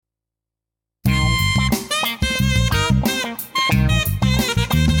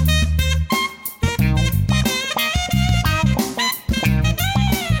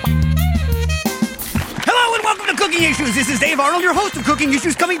This is Dave Arnold, your host of Cooking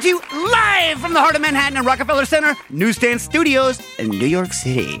Issues, coming to you live from the heart of Manhattan and Rockefeller Center, Newsstand Studios in New York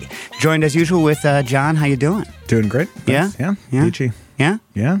City. Joined as usual with John. How you doing? Doing great. Thanks. Yeah? Peachy. Yeah?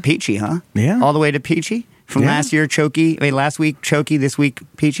 Yeah. Peachy, huh? Yeah. All the way to peachy? From last year, choky. Last week, choky. This week,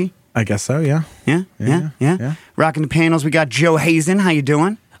 peachy? I guess so, yeah. Yeah. Rocking the panels, we got Joe Hazen. How you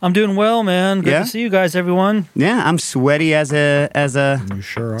doing? I'm doing well, man. Good to see you guys, everyone. Yeah, I'm sweaty as a. You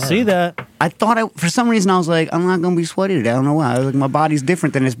sure are. See that? I thought for some reason I was like, I'm not gonna be sweaty today. I don't know why. Like my body's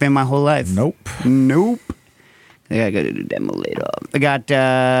different than it's been my whole life. Nope. I gotta go to the demo later. I got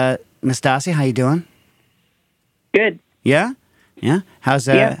Nastasia. How you doing? Good. Yeah. How's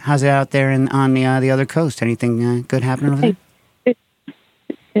it out there on the other coast? Anything good happening over there?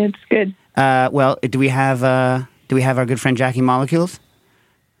 It's good. Well, do we have our good friend Jackie Molecules?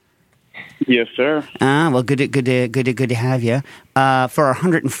 Yes, sir. Well, good to have you. For our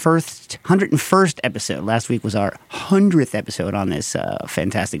 101st episode. Last week was our 100th episode on this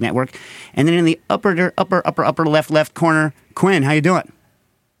fantastic network. And then in the upper left corner, Quinn, how you doing?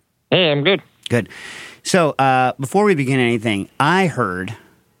 Hey, I'm good. Good. So before we begin anything, I heard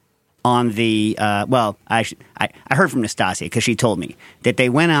on the I heard from Nastasia because she told me that they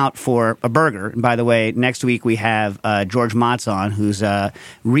went out for a burger. And by the way, next week we have George Motz on, who's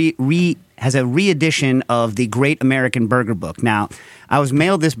has a re-edition of the Great American Burger Book. Now, I was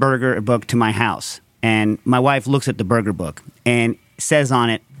mailed this burger book to my house, and my wife looks at the burger book and says on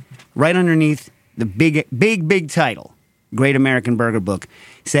it, right underneath the big title, Great American Burger Book,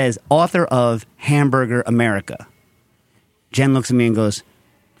 says author of Hamburger America. Jen looks at me and goes,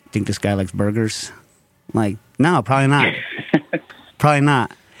 think this guy likes burgers? I'm like, no, probably not. Probably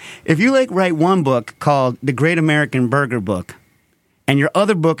not. If you write one book called The Great American Burger Book, and your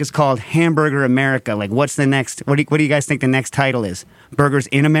other book is called Hamburger America, what's the next? What do you guys think the next title is? Burgers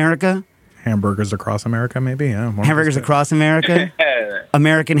in America? Hamburgers across America, maybe. Yeah. Hamburgers across America?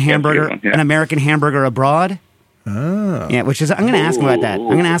 American hamburger, an American hamburger abroad? Oh. Yeah, which is I'm going to ask him about that. I'm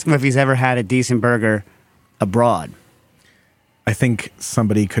going to ask him if he's ever had a decent burger abroad. I think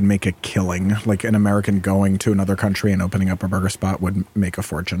somebody could make a killing, like an American going to another country and opening up a burger spot would make a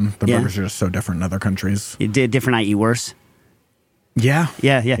fortune. The burgers are just so different in other countries. You did different, I eat worse. Yeah.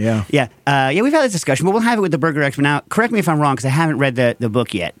 We've had this discussion, but we'll have it with the burger expert. Now, correct me if I'm wrong, because I haven't read the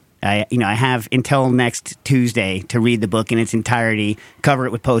book yet. I have until next Tuesday to read the book in its entirety, cover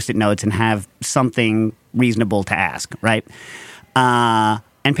it with Post-it notes, and have something reasonable to ask, right?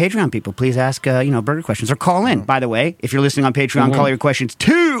 And Patreon people, please ask, burger questions or call in. By the way, if you're listening on Patreon, call your questions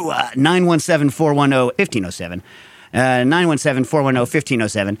to 917-410-1507.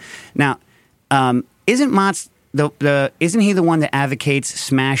 917-410-1507. Now, isn't Mott's isn't he the one that advocates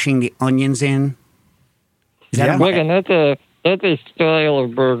smashing the onions in? Is that that's a style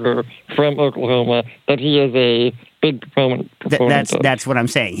of burger from Oklahoma that he is a big proponent of. That's what I'm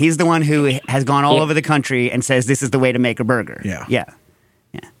saying. He's the one who has gone all over the country and says this is the way to make a burger. Yeah.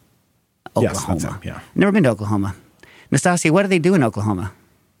 Oklahoma. Yes, that's it, yeah. Never been to Oklahoma. Nastasia, what do they do in Oklahoma?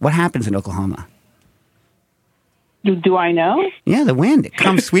 What happens in Oklahoma? Do I know? Yeah, the wind. It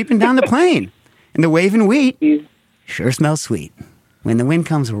comes sweeping down the plain. And the waving wheat sure smells sweet when the wind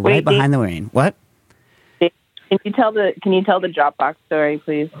comes right behind the rain. What? Can you tell the Dropbox story,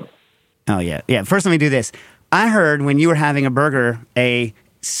 please? Oh, yeah. First, let me do this. I heard when you were having a burger, a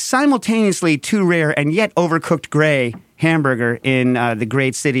simultaneously too rare and yet overcooked gray hamburger in the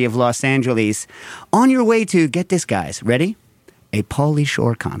great city of Los Angeles, on your way to, get this, guys, ready? A Pauly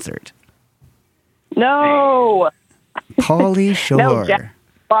Shore concert. No. Pauly Shore. No,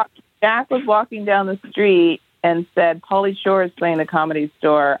 Jack was walking down the street and said, Pauly Shore is playing the Comedy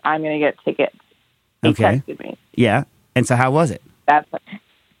Store. I'm going to get tickets. He texted me. Yeah. And so how was it? That's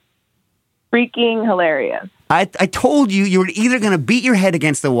freaking hilarious. I told you were either going to beat your head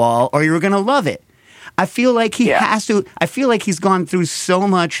against the wall or you were going to love it. I feel like he has to. I feel like he's gone through so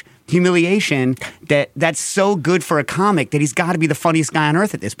much humiliation that's so good for a comic that he's got to be the funniest guy on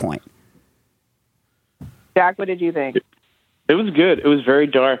earth at this point. Jack, what did you think? It was good. It was very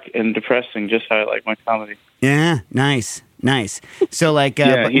dark and depressing, just how I like my comedy. Yeah, nice. So he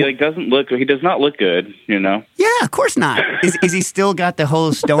does not look good, Yeah, of course not. Is he still got the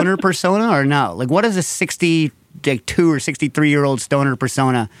whole stoner persona or no? What does a 62 or 63-year-old stoner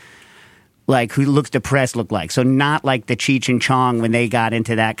persona who looks depressed look like? So not like the Cheech and Chong when they got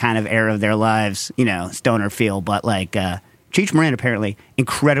into that kind of era of their lives, stoner feel, but Cheech Marin, apparently,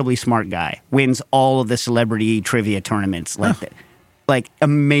 incredibly smart guy, wins all of the celebrity trivia tournaments,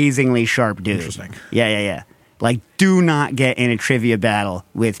 amazingly sharp dude. Interesting. Yeah. Do not get in a trivia battle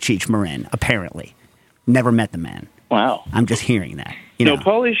with Cheech Marin, apparently. Never met the man. Wow. I'm just hearing that. No,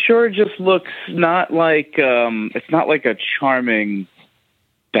 Pauly Shore just looks not like it's not like a charming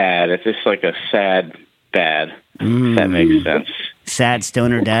bad. It's just like a sad bad. If that makes sense. Sad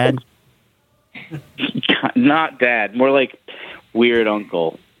stoner dad? Not dad. More like weird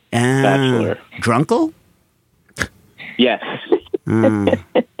uncle. Bachelor. Drunkle? Yes. The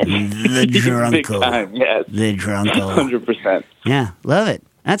drunkle. Big time, yes. The drunkle. 100%. Yeah, love it.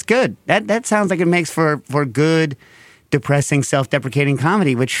 That's good. That sounds like it makes for good, depressing, self-deprecating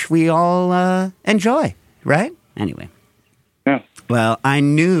comedy, which we all enjoy, right? Anyway. Yeah. Well, I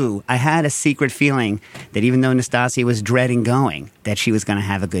had a secret feeling that even though Nastasia was dreading going, that she was going to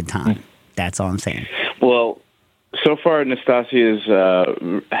have a good time. That's all I'm saying. Well, so far, Nastasia's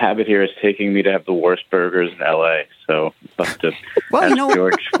habit here is taking me to have the worst burgers in L.A., so I'll have to ask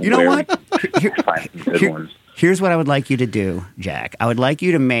George find some good ones. Here's what I would like you to do, Jack. I would like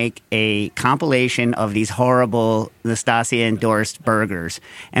you to make a compilation of these horrible Nastasia-endorsed burgers,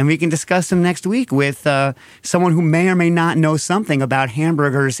 and we can discuss them next week with someone who may or may not know something about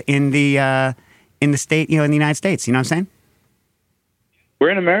hamburgers in the state, in the United States. You know what I'm saying? We're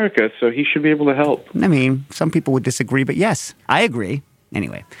in America, so he should be able to help. I mean, some people would disagree, but yes, I agree.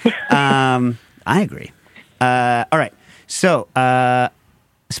 Anyway, I agree. All right. So,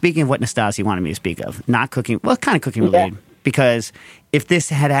 speaking of what Nastasia wanted me to speak of, not cooking, well, kind of cooking related, because if this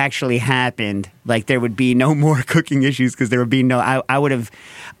had actually happened, like there would be no more cooking issues because there would be I would have,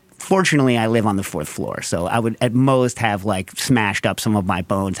 fortunately, I live on the 4th floor, so I would at most have like smashed up some of my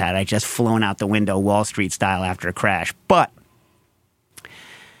bones had I just flown out the window Wall Street style after a crash. But,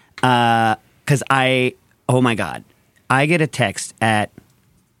 because oh my God, I get a text at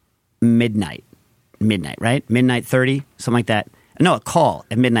midnight, right? Midnight 30, something like that. No, a call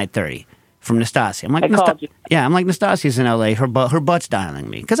at midnight 30 from Nastasia. I'm like, Nastasia's in L.A. Her butt's dialing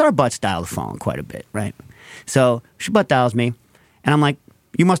me because our butts dial the phone quite a bit, right? So she butt dials me, and I'm like,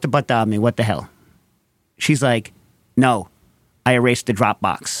 you must have butt dialed me. What the hell? She's like, no, I erased the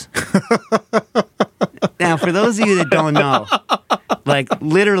Dropbox. Now, for those of you that don't know, like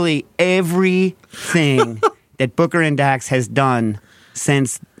literally everything that Booker and Dax has done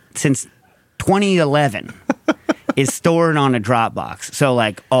since 2011 is stored on a Dropbox. So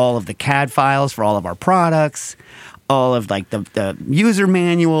like all of the CAD files for all of our products, all of like the user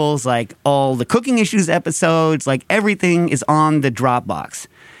manuals, like all the cooking issues episodes, like everything is on the Dropbox.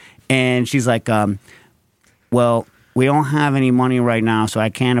 And she's like, well, we don't have any money right now, so I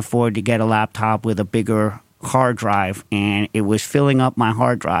can't afford to get a laptop with a bigger hard drive. And it was filling up my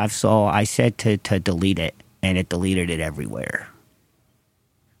hard drive, so I said to delete it, and it deleted it everywhere.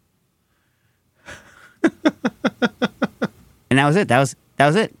 And that was it. That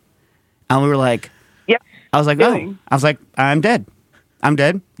was it. And we were like, yep. I was like, I'm dead. I'm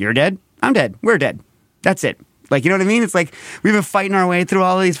dead. You're dead. I'm dead. We're dead. That's it. Like, you know what I mean? It's like we've been fighting our way through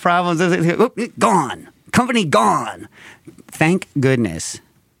all of these problems. Gone. Company gone. Thank goodness.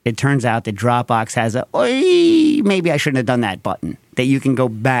 It turns out that Dropbox has maybe I shouldn't have done that button that you can go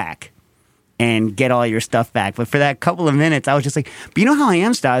back and get all your stuff back. But for that couple of minutes, I was just like, but you know how I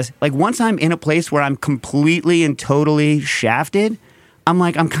am, Stas? Like, once I'm in a place where I'm completely and totally shafted,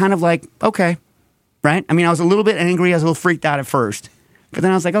 I'm kind of like, okay, right? I mean, I was a little bit angry. I was a little freaked out at first. But then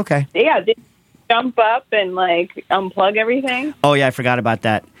I was like, okay. Yeah, did you jump up and, like, unplug everything? Oh, yeah, I forgot about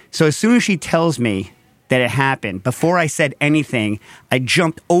that. So as soon as she tells me that it happened, before I said anything, I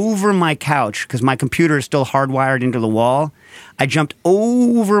jumped over my couch because my computer is still hardwired into the wall. I jumped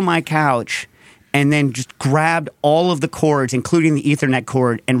over my couch and then just grabbed all of the cords, including the Ethernet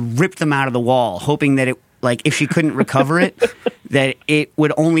cord, and ripped them out of the wall, hoping that it, like, if she couldn't recover it, that it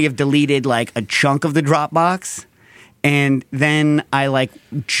would only have deleted, like, a chunk of the Dropbox. And then I, like,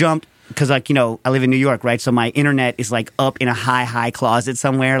 jumped, because, like, you know, I live in New York, right? So my internet is, like, up in a high closet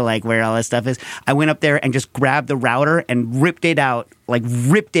somewhere, like, where all that stuff is. I went up there and just grabbed the router and ripped it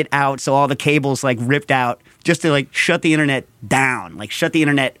out so all the cables, like, ripped out, just to, like, shut the internet down, like, shut the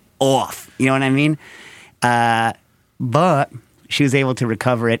internet off. You know what I mean? But she was able to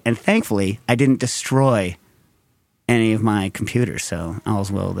recover it, and thankfully, I didn't destroy any of my computers, so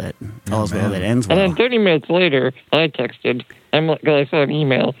all's well that ends well. And then 30 minutes later, I texted, I saw an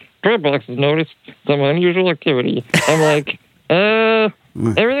email, Dropbox has noticed some unusual activity. I'm like,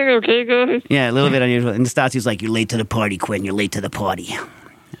 everything okay, guys? Yeah, a little bit unusual. And Stasi's like, you're late to the party, Quinn. You're late to the party.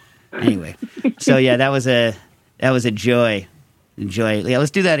 Anyway, so yeah, that was a joy. Yeah,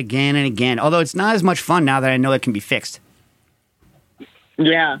 let's do that again and again. Although it's not as much fun now that I know it can be fixed.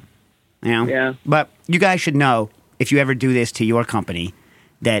 Yeah. You know? Yeah. But you guys should know, if you ever do this to your company,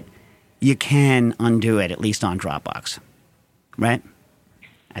 that you can undo it, at least on Dropbox. Right?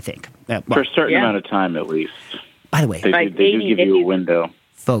 I think. For a certain amount of time, at least. By the way, they do give you a window.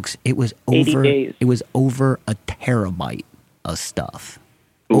 Folks, it was over a terabyte of stuff.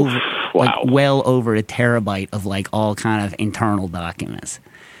 Oof, wow. Like well over a terabyte of like all kind of internal documents.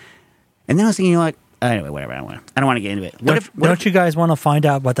 And then I was thinking, you know what? Anyway, whatever. I don't want to get into it. Don't you guys want to find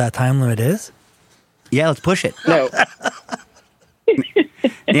out what that time limit is? Yeah, let's push it. No.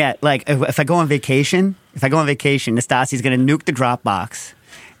 Yeah, like if I go on vacation, Nastasi's going to nuke the Dropbox.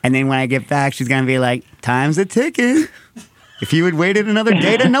 And then when I get back, she's going to be like, time's a ticking. If you had waited another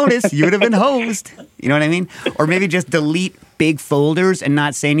day to notice, you would have been hosed. You know what I mean? Or maybe just delete big folders and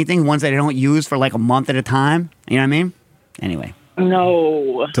not say anything, ones that I don't use for like a month at a time. You know what I mean? Anyway.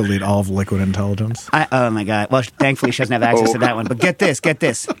 No. Delete all of Liquid Intelligence. Oh, my God. Well, thankfully, she doesn't have access to that one. But get this.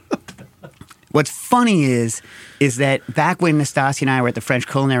 What's funny is that back when Nastasia and I were at the French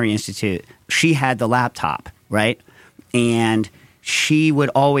Culinary Institute, she had the laptop, right? And she would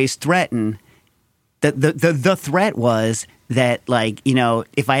always threaten. The threat was that, like, you know,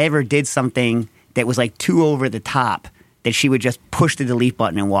 if I ever did something that was like too over the top, that she would just push the delete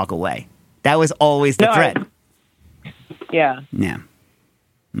button and walk away. That was always the threat. Yeah.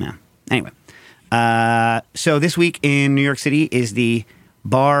 Anyway, so this week in New York City is the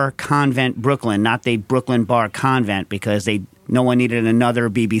Bar Convent Brooklyn, not the Brooklyn Bar Convent, because no one needed another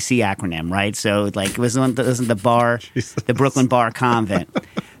BBC acronym, right? So like it wasn't the bar, the Brooklyn Bar Convent,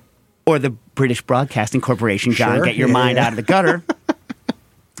 or the British Broadcasting Corporation. John, Sure. get your mind out of the gutter.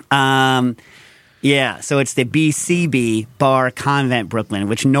 Yeah, so it's the BCB Bar Convent Brooklyn,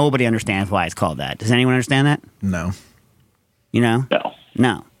 which nobody understands why it's called that. Does anyone understand that? No. You know?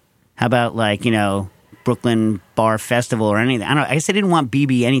 No. How about, like, you know, Brooklyn Bar Festival or anything? I don't know. I guess they didn't want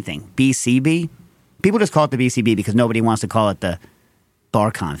BB anything. BCB? People just call it the BCB because nobody wants to call it the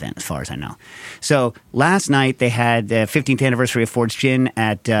Bar Convent, as far as I know. So last night they had the 15th anniversary of Ford's Gin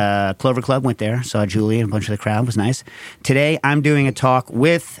at Clover Club. Went there, saw Julie and a bunch of the crowd. It was nice. Today I'm doing a talk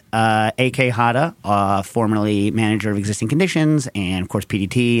with A.K. Hada, formerly manager of Existing Conditions, and of course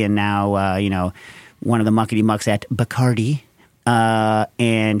PDT, and now you know, one of the muckety mucks at Bacardi.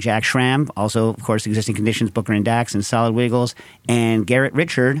 And Jack Schramm, also, of course, Existing Conditions, Booker and Dax, and Solid Wiggles, and Garrett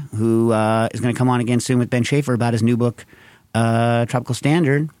Richard, who is going to come on again soon with Ben Schaefer about his new book, Tropic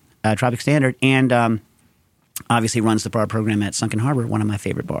Standard, and obviously runs the bar program at Sunken Harbor, one of my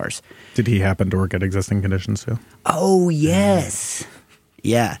favorite bars. Did he happen to work at Existing Conditions too? Oh, yes.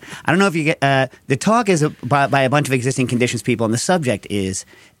 Yeah. I don't know if you get the talk is by a bunch of Existing Conditions people, and the subject is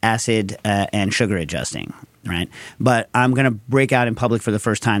acid and sugar adjusting, right? But I'm going to break out in public for the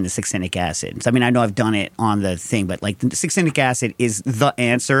first time the succinic acid. So, I mean, I know I've done it on the thing, but like the succinic acid is the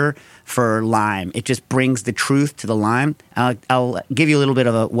answer for lime. It just brings the truth to the lime. I'll give you a little bit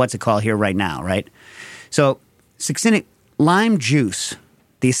of a what's it called here right now, right? So succinic lime juice,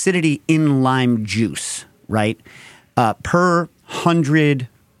 the acidity in lime juice, right, per 100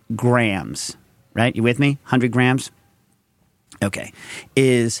 grams, right? You with me? 100 grams? Okay.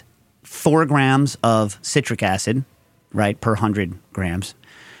 Is 4 grams of citric acid, right, per 100 grams.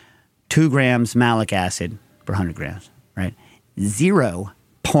 2 grams malic acid per 100 grams, right?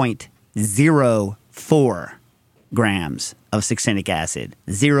 0.04 grams of succinic acid.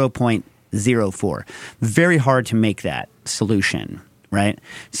 0.04. Very hard to make that solution, right?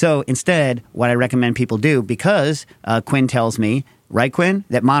 So instead, what I recommend people do, because Quinn tells me, right, Quinn,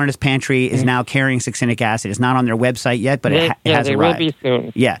 that Modernist Pantry is now carrying succinic acid. It's not on their website yet, but it has arrived. Will be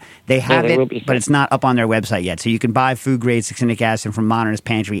soon. Yeah, they have they will it, be soon. but it's not up on their website yet. So you can buy food-grade succinic acid from Modernist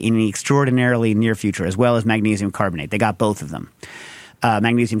Pantry in the extraordinarily near future, as well as magnesium carbonate. They got both of them.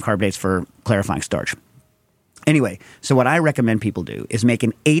 Magnesium carbonate's for clarifying starch. Anyway, so what I recommend people do is make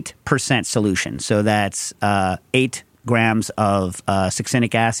an 8% solution. So that's 8 grams of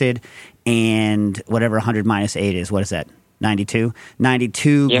succinic acid and whatever 100 minus 8 is. What is that? 92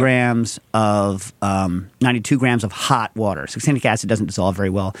 Yep. grams of 92 grams of hot water. Succinic acid doesn't dissolve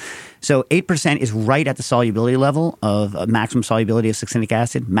very well. So 8% is right at the solubility level of maximum solubility of succinic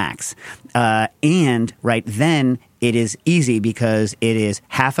acid, max. And right then it is easy because it is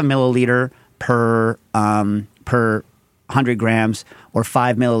half a milliliter per 100 grams or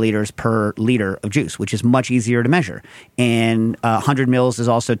 5 milliliters per liter of juice, which is much easier to measure. And 100 mils is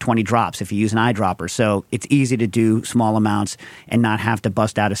also 20 drops if you use an eyedropper. So it's easy to do small amounts and not have to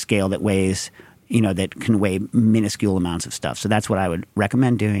bust out a scale that weighs, that can weigh minuscule amounts of stuff. So that's what I would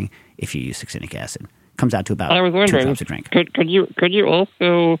recommend doing if you use succinic acid. Comes out to about I was 2 wondering, drops a drink. could you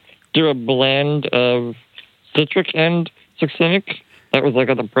also do a blend of citric and succinic? that was like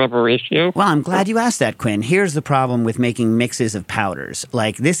the proper ratio. Well, I'm glad you asked that, Quinn. Here's the problem with making mixes of powders.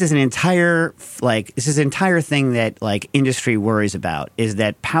 Like this is an entire thing that like industry worries about is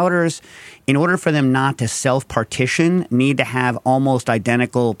that powders, in order for them not to self-partition, need to have almost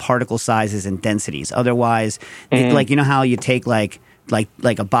identical particle sizes and densities. Otherwise, like you know how you take like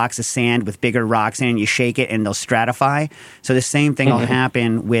a box of sand with bigger rocks in it, and you shake it and they'll stratify. So the same thing will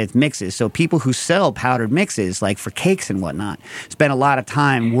happen with mixes. So people who sell powdered mixes, like for cakes and whatnot, spend a lot of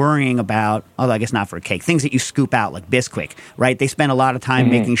time worrying about, although I guess not for a cake, things that you scoop out like Bisquick, right? They spend a lot of time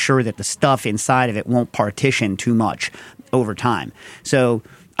making sure that the stuff inside of it won't partition too much over time. So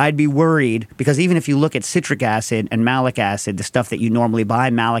I'd be worried because even if you look at citric acid and malic acid, the stuff that you normally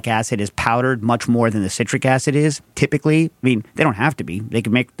buy, malic acid is powdered much more than the citric acid is. Typically, I mean, they don't have to be. They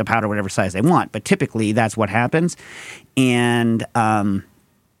can make the powder whatever size they want, but typically that's what happens. And the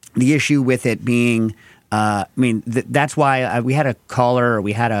issue with it being, that's why we had a caller, or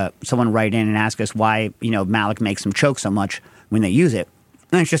we had someone write in and ask us why malic makes them choke so much when they use it.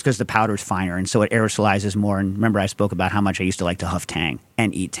 And it's just because the powder's finer, and so it aerosolizes more. And remember, I spoke about how much I used to like to huff Tang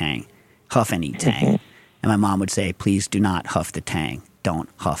and eat Tang. Huff and eat Tang. And my mom would say, please do not huff the Tang. Don't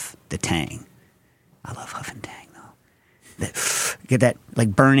huff the Tang. I love huffing Tang, though. Get that,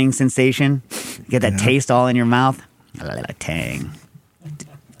 like, burning sensation. Get that taste all in your mouth. I love Tang.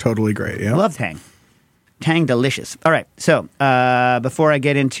 Totally great, yeah. I love Tang. Tang delicious. All right, so before I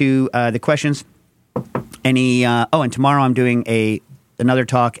get into the questions, and tomorrow I'm doing another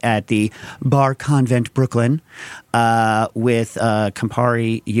talk at the Bar Convent Brooklyn with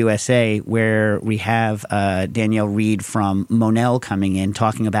Campari USA, where we have Danielle Reed from Monel coming in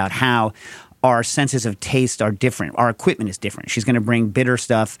talking about how our senses of taste are different. Our equipment is different. She's going to bring bitter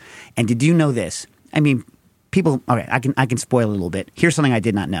stuff. And did you know this? I mean, people. Okay, I can spoil a little bit. Here's something I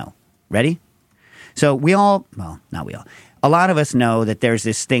did not know. Ready? So not we all. A lot of us know that there's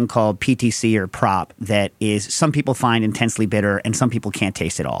this thing called PTC or prop that is some people find intensely bitter and some people can't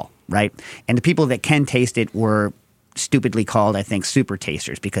taste it all, right? And the people that can taste it were stupidly called, I think, super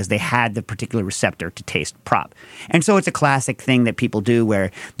tasters because they had the particular receptor to taste prop. And so it's a classic thing that people do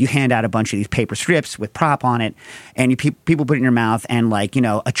where you hand out a bunch of these paper strips with prop on it and people put it in your mouth and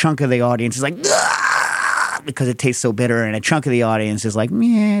a chunk of the audience is like, "Ah!" because it tastes so bitter, and a chunk of the audience is like,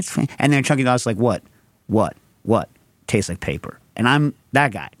 yeah, it's fine. And then a chunk of the audience is like, what? Tastes like paper. And I'm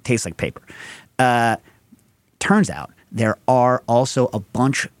that guy. Tastes like paper. Turns out there are also a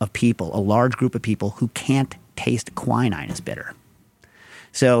bunch of people, a large group of people who can't taste quinine as bitter.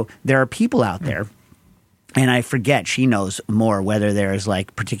 So there are people out there, and I forget, she knows more, whether there's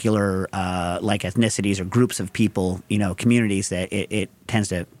like particular like ethnicities or groups of people, communities that it tends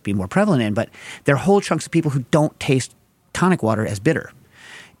to be more prevalent in, but there are whole chunks of people who don't taste tonic water as bitter.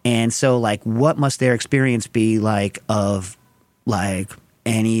 And so, like, what must their experience be like of, like,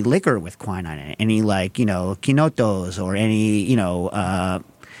 any liquor with quinine in it? Any, like, quinotos or any,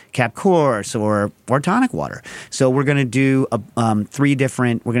 Cap Course or tonic water. So we're going to do three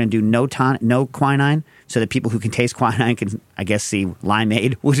different. We're going to do no quinine, so that people who can taste quinine can, I guess, see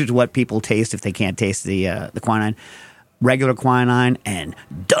limeade, which is what people taste if they can't taste the quinine. Regular quinine and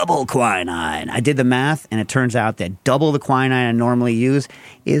double quinine. I did the math, and it turns out that double the quinine I normally use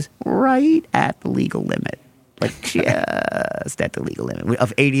is right at the legal limit. Like just at the legal limit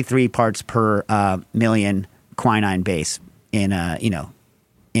of 83 parts per million quinine base in a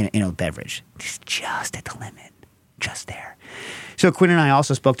beverage. Just at the limit. Just there. So Quinn and I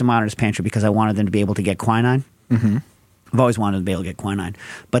also spoke to Monitor's Pantry because I wanted them to be able to get quinine. Mm-hmm. I've always wanted to be able to get quinine.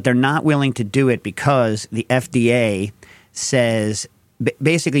 But they're not willing to do it because the FDA says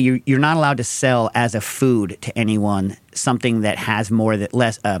basically you're not allowed to sell as a food to anyone something that has more than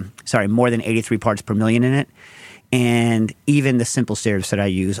 83 parts per million in it. And even the simple syrups that I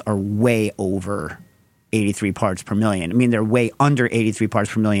use are way over 83 parts per million. I mean, they're way under 83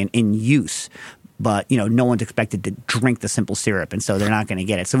 parts per million in use. But, no one's expected to drink the simple syrup, and so they're not going to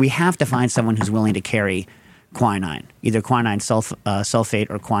get it. So we have to find someone who's willing to carry quinine, either quinine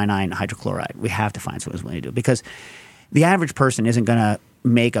sulfate or quinine hydrochloride. We have to find someone who's willing to do it because the average person isn't going to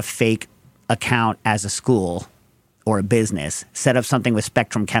make a fake account as a school or a business, set up something with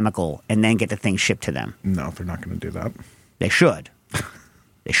Spectrum Chemical, and then get the thing shipped to them. No, they're not going to do that. They should.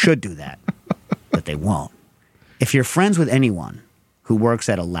 They should do that, but they won't. If you're friends with anyone who works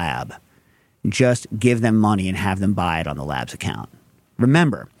at a lab, just give them money and have them buy it on the lab's account.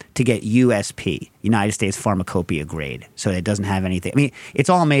 Remember to get USP, United States Pharmacopoeia grade, so it doesn't have anything. I mean, it's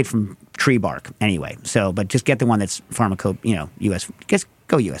all made from tree bark anyway. So, but just get the one that's US. Just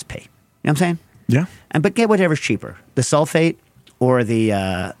go USP. You know what I'm saying? Yeah. But get whatever's cheaper, the sulfate or the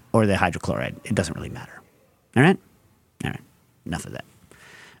hydrochloride. It doesn't really matter. All right. enough of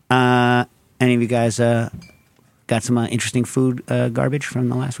that. Any of you guys got some interesting food garbage from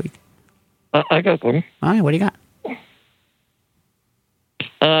the last week? I got some. All right, what do you got?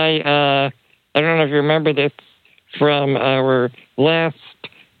 I don't know if you remember this from our last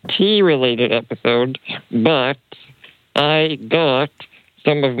tea-related episode, but I got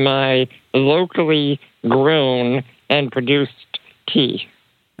some of my locally grown and produced tea.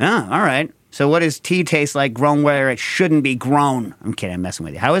 Oh, all right. So what does tea taste like grown where it shouldn't be grown? I'm kidding. I'm messing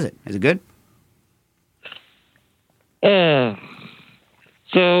with you. How is it? Is it good?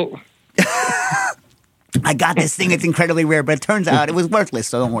 So... I got this thing. It's incredibly rare, but it turns out it was worthless,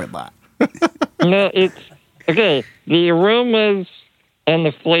 so don't worry about it. No, it's... Okay, the aromas and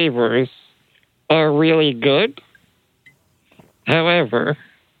the flavors are really good. However...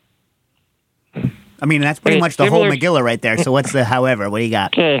 I mean, that's pretty much the whole Megillah right there, so what's the however? What do you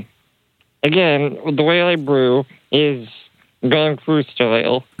got? Okay. Again, the way I brew is Gong Fu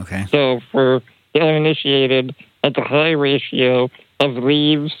style. Okay. So for the uninitiated, at the high ratio of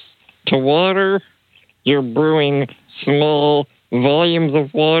leaves to water, you're brewing small volumes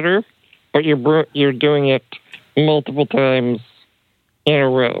of water, but you're doing it multiple times in a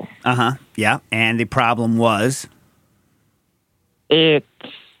row. Uh-huh. Yeah. And the problem was? It's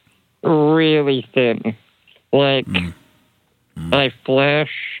really thin. Like, I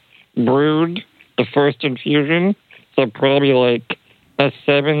flash brewed the first infusion, so probably like a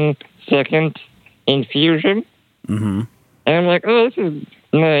 7-second infusion. Mm-hmm. And I'm like, oh, this is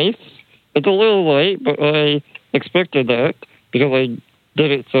nice. It's a little light, but I expected that because I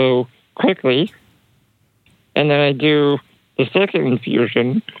did it so quickly. And then I do the second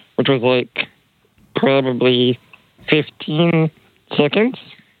infusion, which was like probably 15 seconds.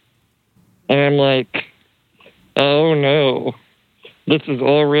 And I'm like, oh no, this is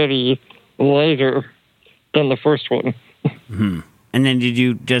already lighter than the first one. Mm-hmm. And then did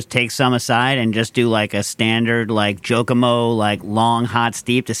you just take some aside and just do like a standard, like Giacomo, like long hot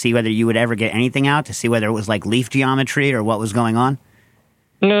steep to see whether you would ever get anything out, to see whether it was like leaf geometry or what was going on?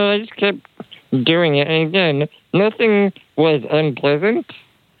 No, I just kept doing it. And again, nothing was unpleasant.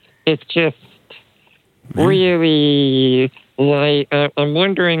 It's just really light. I'm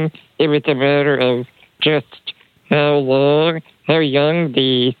wondering if it's a matter of just how young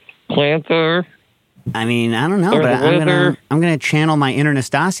the plants are. I mean, I don't know, but I'm gonna channel my inner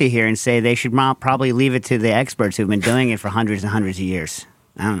Nastasia here and say they should probably leave it to the experts who've been doing it for hundreds and hundreds of years.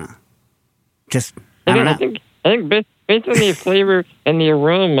 I don't know. I don't know. I think based on the flavor and the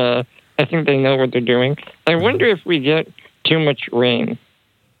aroma, I think they know what they're doing. I wonder if we get too much rain.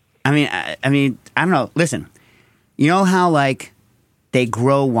 I mean, I don't know. Listen, you know how like they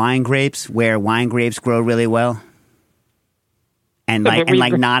grow wine grapes where wine grapes grow really well, and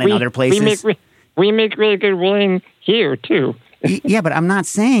not in other places. We make really good wine here, too. Yeah, but I'm not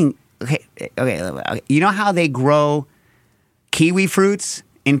saying... Okay. You know how they grow kiwi fruits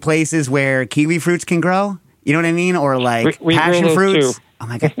in places where kiwi fruits can grow? You know what I mean? Or like we passion fruits? Too. Oh,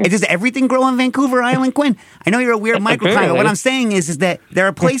 my God. Does everything grow on Vancouver Island, Quinn? I know you're a weird microclimate. What I'm saying is that there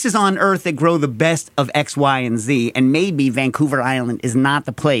are places on Earth that grow the best of X, Y, and Z, and maybe Vancouver Island is not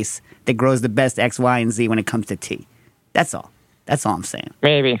the place that grows the best X, Y, and Z when it comes to tea. That's all. That's all I'm saying.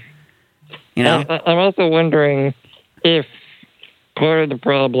 Maybe. You know? I'm also wondering if part of the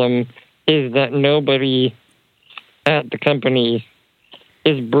problem is that nobody at the company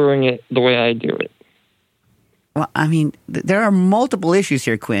is brewing it the way I do it. Well, I mean, there are multiple issues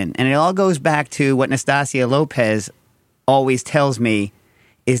here, Quinn, and it all goes back to what Nastasia Lopez always tells me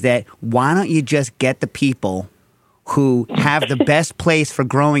is that why don't you just get the people who have the best place for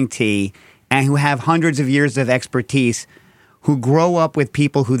growing tea and who have hundreds of years of expertise, who grow up with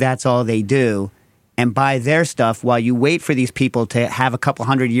people who that's all they do, and buy their stuff while you wait for these people to have a couple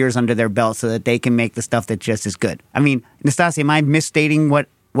hundred years under their belt so that they can make the stuff that's just as good. I mean, Nastasia, am I misstating what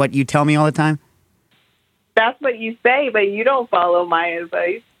you tell me all the time? That's what you say, but you don't follow my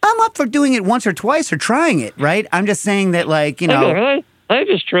advice. I'm up for doing it once or twice or trying it, right? I'm just saying that, like, you know... I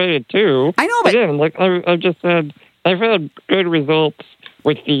just tried it, too. I know, but... Again, like, I've had good results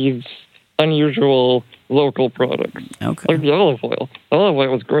with these unusual local products. Okay. Like the olive oil. The olive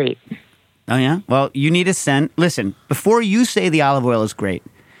oil was great. Oh, yeah? Well, you need to send... Listen, before you say the olive oil is great,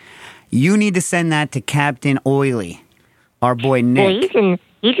 you need to send that to Captain Oily, our boy Nick. Well,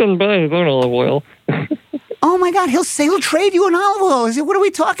 you can buy his own olive oil. Oh, my God, he'll trade you an olive oil. What are we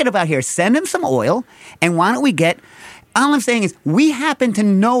talking about here? Send him some oil, and why don't we get... All I'm saying is we happen to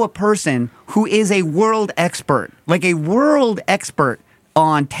know a person who is a world expert, like a world expert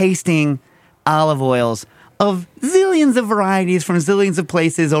on tasting olive oils of zillions of varieties from zillions of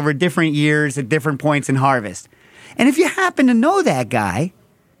places over different years at different points in harvest. And if you happen to know that guy,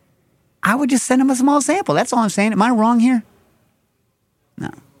 I would just send him a small sample. That's all I'm saying. Am I wrong here? No.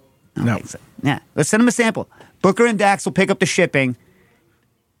 I don't think so. Yeah. Let's send him a sample. Booker and Dax will pick up the shipping.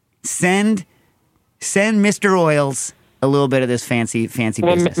 Send Mr. Oils a little bit of this fancy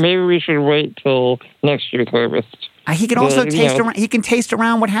business. Maybe we should wait till next year's harvest. He can also taste around. He can taste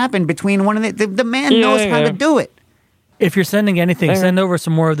around what happened between one of the man knows how to do it. If you're sending anything, send over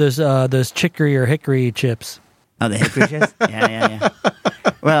some more of those chicory or hickory chips. Oh, the hickory chips? Yeah.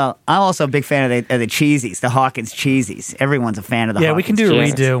 Well, I'm also a big fan of the cheesies, the Hawkins cheesies. Everyone's a fan of the Hawkins. Yeah, we can do a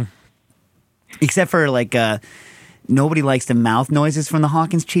redo. Except for nobody likes the mouth noises from the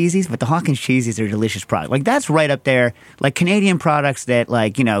Hawkins cheesies, but the Hawkins cheesies are a delicious product. Like that's right up there, like Canadian products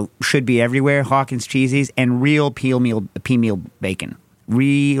that should be everywhere. Hawkins cheesies and real pea meal bacon.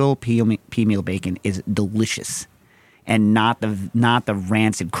 Real pea meal bacon is delicious, and not the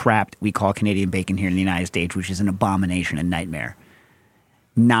rancid crap that we call Canadian bacon here in the United States, which is an abomination and nightmare.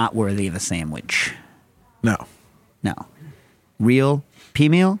 Not worthy of a sandwich. No. Real pea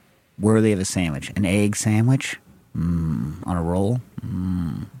meal, worthy of a sandwich. An egg sandwich. On a roll.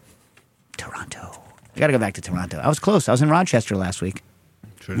 Toronto. I got to go back to Toronto. I was close. I was in Rochester last week.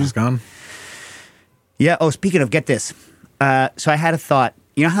 Should have just gone. Yeah. Oh, speaking of, get this. So I had a thought.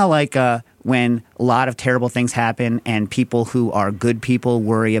 You know how when a lot of terrible things happen and people who are good people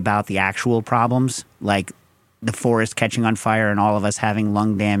worry about the actual problems, like the forest catching on fire and all of us having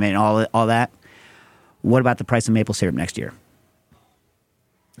lung damage and all that? What about the price of maple syrup next year?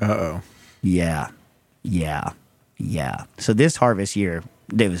 Uh-oh. Yeah. So this harvest year,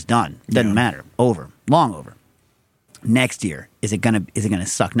 it was done. Doesn't matter. Over. Long over. Next year, is it gonna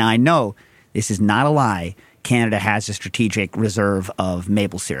suck? Now I know this is not a lie. Canada has a strategic reserve of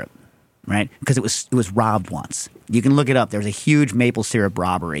maple syrup, right? Because it was robbed once. You can look it up. There was a huge maple syrup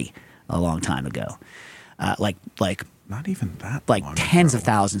robbery a long time ago. Like not even that. Like long tens ago. of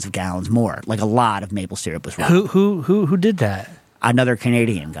thousands of gallons more. Like a lot of maple syrup was robbed. Who did that? Another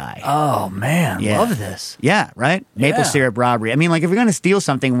Canadian guy. Oh man, Yeah. love this. Yeah, right? Maple syrup robbery. I mean, like, if you're going to steal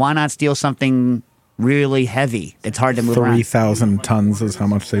something, why not steal something really heavy that's hard to move around? 3,000 tons is how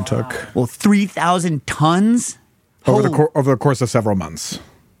much they took. Well, 3,000 tons? Over the course of several months.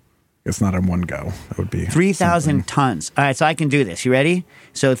 It's not in one go. That would be 3,000 tons. All right, so I can do this. You ready?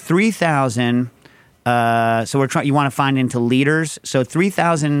 So 3,000... so we're trying. You want to find into liters. So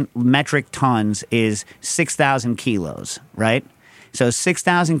 3,000 metric tons is 6,000 kilos, right? So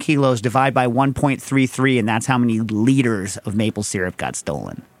 6,000 kilos divide by 1.33, and that's how many liters of maple syrup got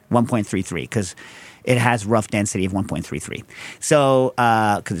stolen. 1.33, because it has rough density of 1.33. So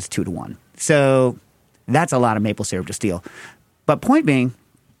because it's 2 to 1. So that's a lot of maple syrup to steal. But point being,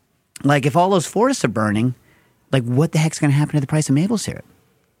 like, if all those forests are burning, like, what the heck's going to happen to the price of maple syrup?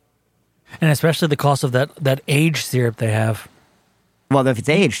 And especially the cost of that aged syrup they have. Well, if it's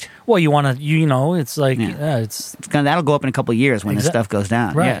aged. Well, you want to, it's like, that'll go up in a couple of years when this stuff goes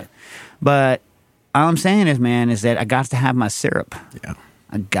down. Right. Yeah. But all I'm saying is, man, is that I got to have my syrup. Yeah.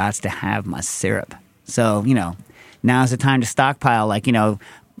 I got to have my syrup. So, now's the time to stockpile. Like,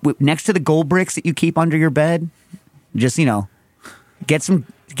 next to the gold bricks that you keep under your bed, just, get some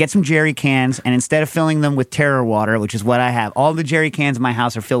jerry cans, and instead of filling them with terror water, which is what I have, all the jerry cans in my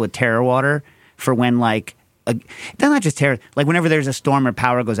house are filled with terror water for when, like, they're not just terror. Like, whenever there's a storm or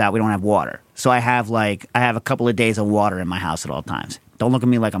power goes out, we don't have water. So I have a couple of days of water in my house at all times. Don't look at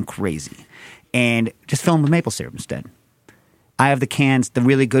me like I'm crazy. And just fill them with maple syrup instead. I have the cans, the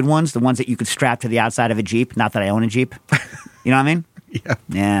really good ones, the ones that you could strap to the outside of a Jeep. Not that I own a Jeep. You know what I mean?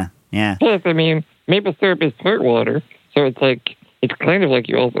 Yeah. Plus, I mean, maple syrup is part water, so it's kind of like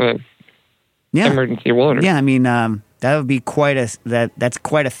you also have emergency water. Yeah, I mean, that would be that's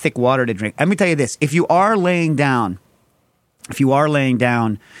quite a thick water to drink. Let me tell you this: if you are laying down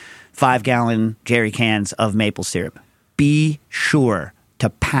 5-gallon jerry cans of maple syrup, be sure to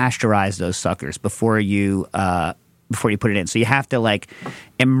pasteurize those suckers before you put it in. So you have to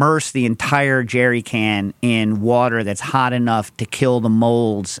immerse the entire jerry can in water that's hot enough to kill the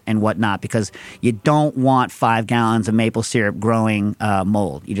molds and whatnot, because you don't want 5 gallons of maple syrup growing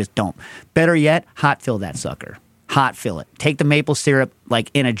mold. You just don't. Better yet, hot fill that sucker. Hot fill it. Take the maple syrup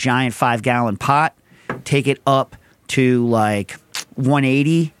in a giant 5-gallon pot. Take it up to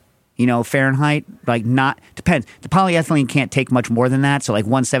 180. Fahrenheit, depends. The polyethylene can't take much more than that. So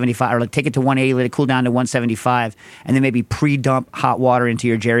 175, or take it to 180, let it cool down to 175, and then maybe pre-dump hot water into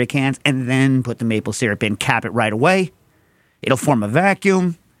your jerry cans, and then put the maple syrup in. Cap it right away. It'll form a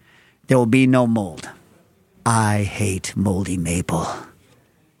vacuum. There will be no mold. I hate moldy maple.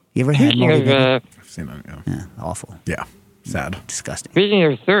 You ever had moldy maple? I've seen it, Yeah, awful. Yeah. Sad. Disgusting. Speaking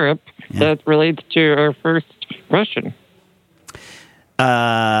of syrup, that relates to our first question.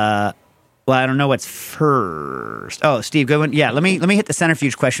 Well, I don't know what's first. Oh, Steve, good one. Yeah, let me hit the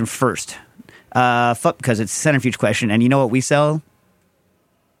centrifuge question first. Because it's a centrifuge question, and you know what we sell?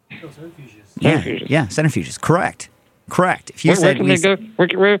 Centrifuges. Yeah, centrifuges. Correct. If you Where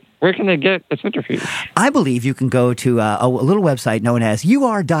can they get a centrifuge? I believe you can go to a little website known as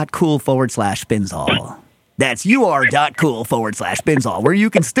ur.cool/Spinzall. That's ur.cool/Spinzall, where you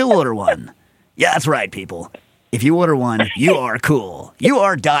can still order one. Yeah, that's right, people. If you order one, you are cool.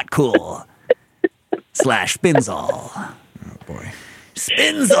 ur.cool/Spinzall. Oh, boy.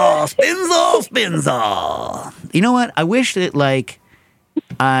 Spinzall. You know what? I wish that,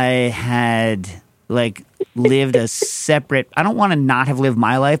 I had, lived a separate... I don't want to not have lived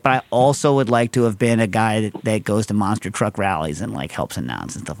my life, but I also would like to have been a guy that goes to monster truck rallies and, helps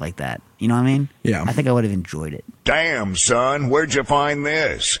announce and stuff like that. You know what I mean? Yeah. I think I would have enjoyed it. Damn, son, where'd you find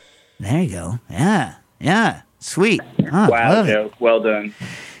this? There you go. Yeah. Sweet. Wow, Joe. Well done.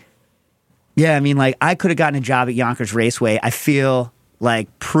 Yeah, I mean, I could have gotten a job at Yonkers Raceway. I feel I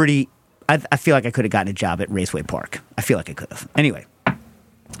feel like I could have gotten a job at Raceway Park. I feel like I could have. Anyway.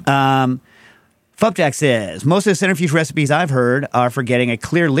 Fupjack says, most of the centrifuge recipes I've heard are for getting a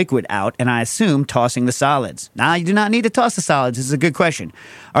clear liquid out, and I assume tossing the solids. Now, you do not need to toss the solids. This is a good question.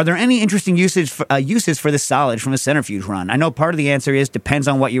 Are there any interesting uses for the solids from a centrifuge run? I know part of the answer is depends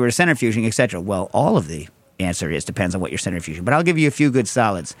on what you were centrifuging, etc. Well, all of the answer is depends on what you're centrifuging, but I'll give you a few good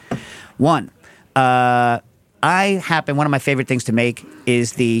solids. One, one of my favorite things to make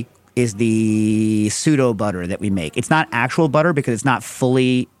is the pseudo butter that we make. It's not actual butter because it's not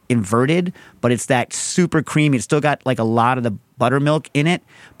fully inverted, but it's that super creamy. It's still got a lot of the buttermilk in it,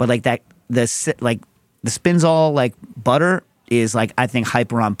 but the Spinzall butter is I think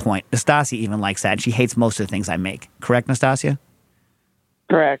hyper on point. Nastasia even likes that. And she hates most of the things I make. Correct, Nastasia?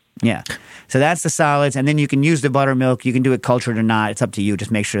 Correct. Yeah. So that's the solids, and then you can use the buttermilk. You can do it cultured or not. It's up to you.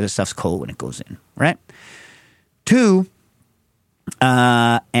 Just make sure the stuff's cold when it goes in. Right. Two.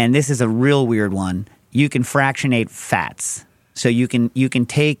 And this is a real weird one. You can fractionate fats. So you can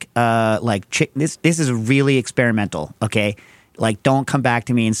take this is really experimental, okay? Don't come back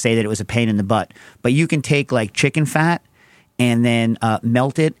to me and say that it was a pain in the butt. But you can take chicken fat and then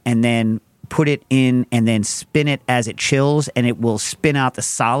melt it and then put it in and then spin it as it chills, and it will spin out the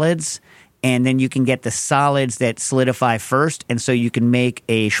solids, and then you can get the solids that solidify first, and so you can make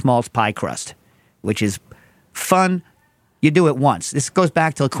a schmaltz pie crust, which is fun. You do it once. This goes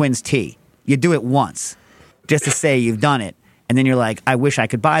back to Quinn's tea. You do it once just to say you've done it. And then you're like, I wish I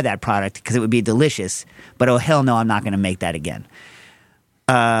could buy that product because it would be delicious. But oh, hell no, I'm not going to make that again.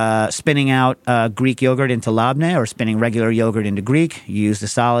 Spinning out Greek yogurt into labne or spinning regular yogurt into Greek. You use the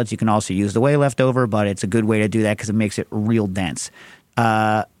solids. You can also use the whey leftover, but it's a good way to do that because it makes it real dense.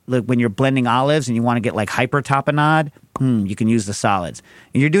 Look, when you're blending olives and you want to get hyper tapenade, you can use the solids.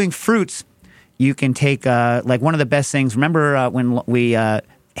 And you're doing fruits, you can take one of the best things. Remember when we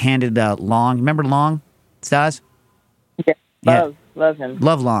handed Long? Remember Long, Stas? Yeah. Love him.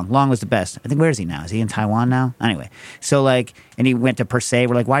 Love Long. Long was the best. I think, where is he now? Is he in Taiwan now? Anyway, so and he went to Per Se.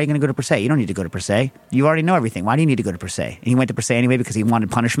 We're like, why are you going to go to Per Se? You don't need to go to Per Se. You already know everything. Why do you need to go to Per Se? And he went to Per Se anyway because he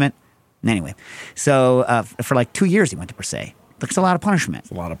wanted punishment. And anyway, so for 2 years he went to Per Se. That's a lot of punishment.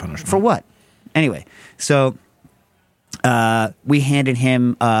 It's a lot of punishment. For what? Anyway, so we handed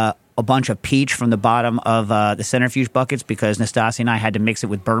him a bunch of peach from the bottom of the centrifuge buckets because Nastasia and I had to mix it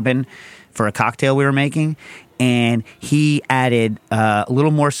with bourbon for a cocktail we were making. And he added a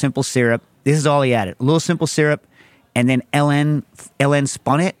little more simple syrup. This is all he added. A little simple syrup. And then Ellen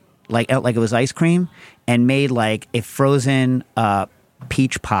spun it like it was ice cream and made a frozen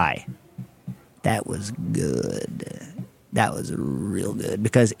peach pie. That was good. That was real good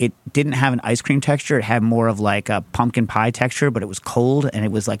because it didn't have an ice cream texture. It had more of a pumpkin pie texture, but it was cold and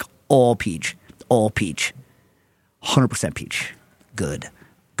it was all peach. 100% peach. Good,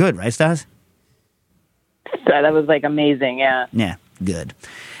 right, Stas? That was amazing, yeah. Yeah, good.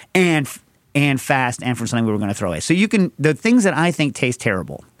 And fast and from something we were going to throw away. So the things that I think taste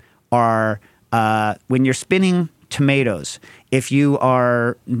terrible are when you're spinning tomatoes. If you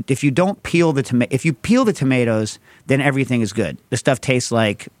don't peel if you peel the tomatoes, then everything is good. The stuff tastes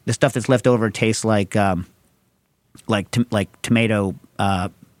the stuff that's left over tastes like tomato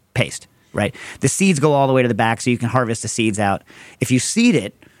paste, right? The seeds go all the way to the back, so you can harvest the seeds out. If you seed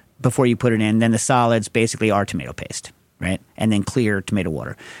it before you put it in, then the solids basically are tomato paste, right? And then clear tomato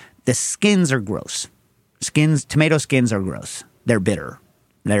water. The skins are gross. Tomato skins are gross. They're bitter.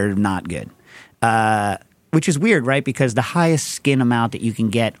 They're not good. which is weird, right? Because the highest skin amount that you can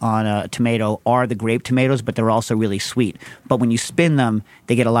get on a tomato are the grape tomatoes, but they're also really sweet. But when you spin them,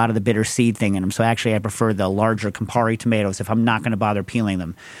 they get a lot of the bitter seed thing in them. So actually, I prefer the larger Campari tomatoes if I'm not going to bother peeling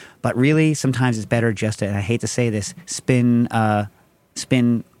them. But really, sometimes it's better just to, and I hate to say this, spin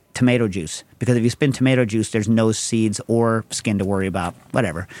tomato juice. Because if you spin tomato juice, there's no seeds or skin to worry about.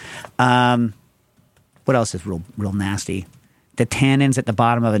 Whatever. What else is real nasty? The tannins at the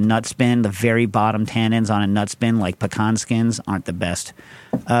bottom of a nut spin, the very bottom tannins on a nut spin, like pecan skins, aren't the best.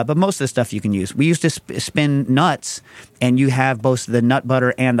 But most of the stuff you can use. We used to spin nuts, and you have both the nut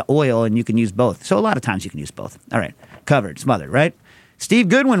butter and the oil, and you can use both. So a lot of times you can use both. All right. Covered, smothered, right? Steve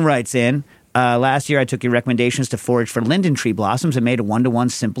Goodwin writes in, last year I took your recommendations to forage for linden tree blossoms and made a 1-to-1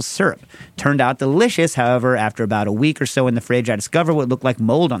 simple syrup. Turned out delicious. However, after about a week or so in the fridge, I discovered what looked like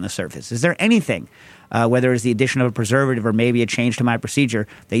mold on the surface. Is there anything, whether it's the addition of a preservative or maybe a change to my procedure,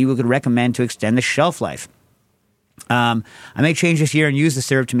 that you would recommend to extend the shelf life? I may change this year and use the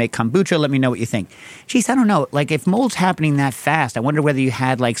syrup to make kombucha. Let me know what you think. Geez, I don't know. Like, if mold's happening that fast, I wonder whether you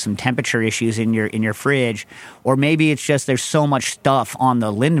had like some temperature issues in your fridge, or maybe it's just there's so much stuff on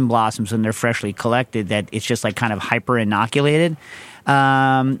the linden blossoms when they're freshly collected that it's just like kind of hyper inoculated.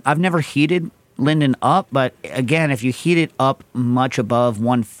 I've never heated linden up, but again, if you heat it up much above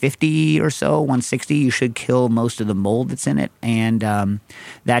 150 or so, 160, you should kill most of the mold that's in it, and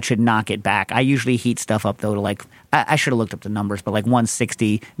that should knock it back. I usually heat stuff up though to like, I should have looked up the numbers, but like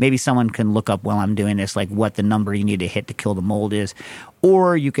 160. Maybe someone can look up while I'm doing this, like what the number you need to hit to kill the mold is.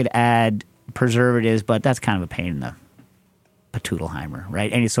 Or you could add preservatives, but that's kind of a pain in the patoodleheimer,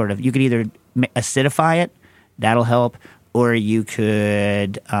 right? Any sort of, you could either acidify it, that'll help, or you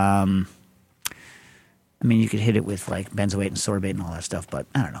could, you could hit it with like benzoate and sorbate and all that stuff, but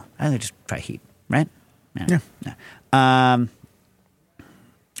I don't know. I think just try heat, right? Yeah. All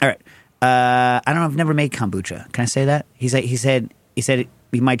right. I don't know. I've never made kombucha. Can I say that? He said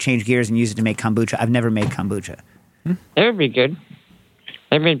we might change gears and use it to make kombucha. I've never made kombucha. That would be good.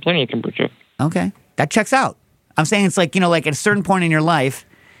 I've made plenty of kombucha. Okay, that checks out. I'm saying it's like, like at a certain point in your life,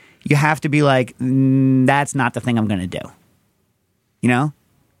 you have to be like, that's not the thing I'm going to do.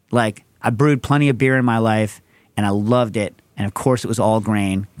 Like I brewed plenty of beer in my life, and I loved it. And of course, it was all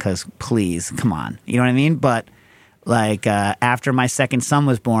grain. Because please, come on, you know what I mean? But like after my second son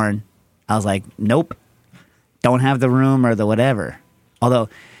was born, I was like, nope, don't have the room or the whatever. Although,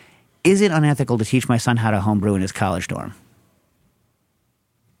 is it unethical to teach my son how to homebrew in his college dorm?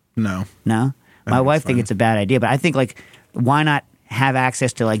 No. No? My wife thinks it's a bad idea, but I think, like, why not have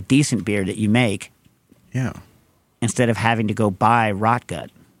access to, like, decent beer that you make? Yeah. Instead of having to go buy rot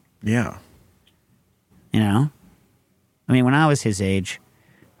gut. Yeah. I mean, when I was his age,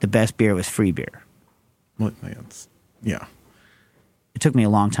 the best beer was free beer. Well, yeah. It took me a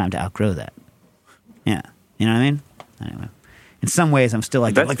long time to outgrow that. Yeah. You know what I mean? Anyway. In some ways, I'm still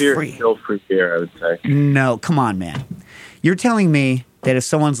like, best like beer free. Is still free beer, I would say. No, come on, man. You're telling me that if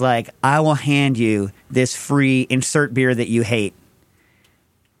someone's like, I will hand you this free insert beer that you hate,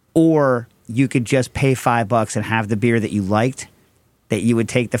 or you could just pay $5 and have the beer that you liked, that you would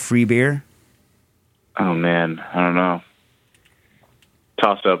take the free beer? Oh man, I don't know.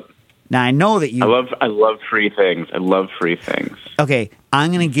 Toss up. Now I know that you. I love free things. I love free things. Okay,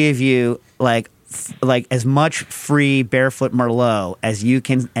 I'm going to give you like as much free barefoot Merlot as you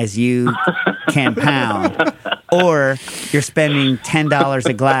can pound, or you're spending $10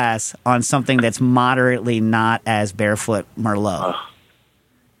 a glass on something that's moderately not as barefoot Merlot.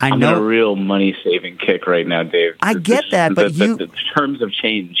 I'm in a real money-saving kick right now, Dave. I get that, but the terms have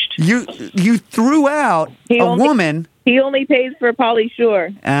changed. You threw out woman. He only pays for Pauly Shore.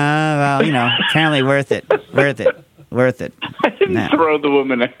 Well, apparently worth it. Worth it. I didn't throw the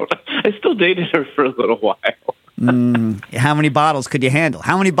woman out. I still dated her for a little while. How many bottles could you handle?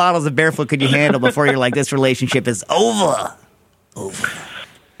 How many bottles of barefoot could you handle before you're like, this relationship is over?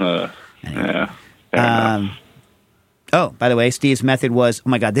 Anyway. Yeah. Oh, by the way, Steve's method was, oh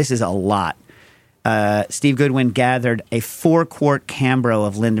my God, this is a lot. Steve Goodwin gathered a 4-quart Cambro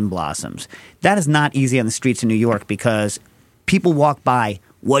of linden blossoms. That is not easy on the streets of New York because people walk by,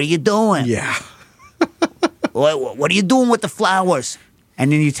 what are you doing? Yeah. What are you doing with the flowers?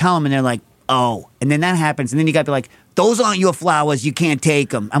 And then you tell them and they're like, oh. And then that happens. And then you got to be like, those aren't your flowers. You can't take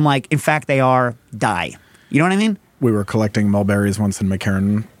them. I'm like, in fact, they are. Die. You know what I mean? We were collecting mulberries once in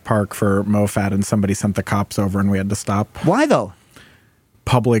McCarran Park for MoFat, and somebody sent the cops over, and we had to stop. Why though?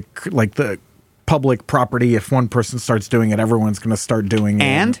 The public property. If one person starts doing it, everyone's going to start doing it.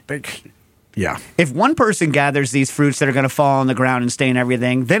 And yeah, if one person gathers these fruits that are going to fall on the ground and stain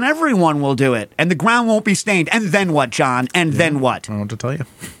everything, then everyone will do it, and the ground won't be stained. And then what, John? And then what? I don't know what to tell you.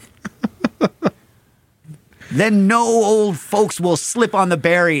 then no old folks will slip on the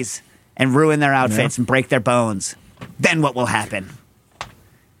berries and ruin their outfits and break their bones. Then what will happen?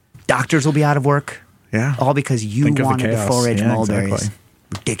 Doctors will be out of work. Yeah. All because you wanted to forage mulberries. Exactly.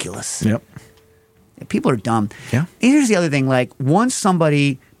 Ridiculous. Yep. People are dumb. Yeah. And here's the other thing. Like, once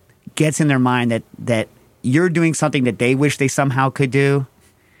somebody gets in their mind that you're doing something that they wish they somehow could do,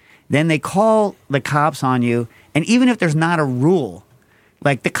 then they call the cops on you. And even if there's not a rule,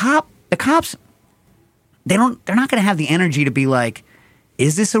 like the cops, they're not going to have the energy to be like,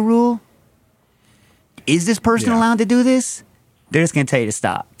 is this a rule? Is this person allowed to do this? They're just going to tell you to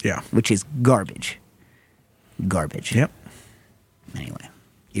stop. Yeah. Which is garbage. Garbage. Yep. Anyway,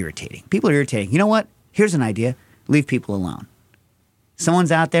 irritating. People are irritating. You know what? Here's an idea. Leave people alone.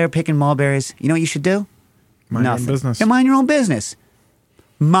 Someone's out there picking mulberries. You know what you should do? Mind your own business. Yeah, mind your own business.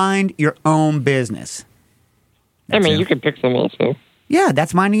 Mind your own business. You can pick some also. Yeah,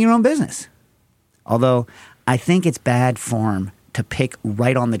 that's minding your own business. Although, I think it's bad form to pick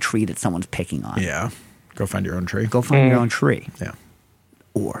right on the tree that someone's picking on. Yeah. Go find your own tree. Go find your own tree. Yeah.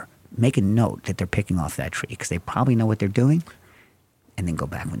 Or make a note that they're picking off that tree because they probably know what they're doing, and then go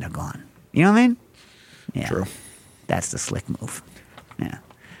back when they're gone. You know what I mean? Yeah. True. That's the slick move. Yeah.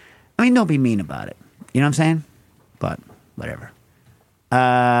 I mean, don't be mean about it. You know what I'm saying? But whatever.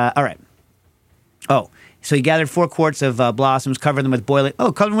 All right. Oh, so he gathered 4 quarts of blossoms, covered them with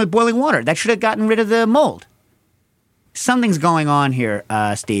boiling water. That should have gotten rid of the mold. Something's going on here,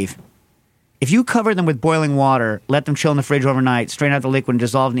 Steve. If you cover them with boiling water, let them chill in the fridge overnight, strain out the liquid, and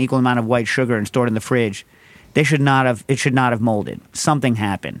dissolve an equal amount of white sugar and store it in the fridge, it should not have molded. Something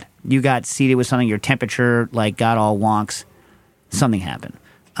happened. You got seeded with something. Your temperature got all wonks. Something happened.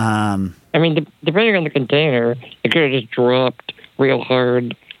 Depending on the container, it could have just dropped real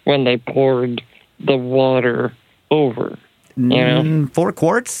hard when they poured the water over. You know? 4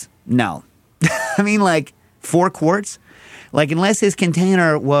 quarts? No. 4 quarts? Unless his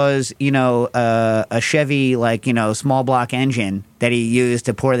container was, a Chevy, small block engine that he used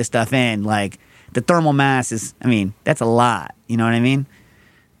to pour the stuff in, the thermal mass is, that's a lot. You know what I mean?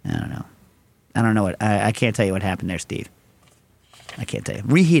 I don't know. I can't tell you what happened there, Steve. I can't tell you.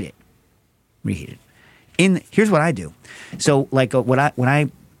 Reheat it. Here's what I do. So, when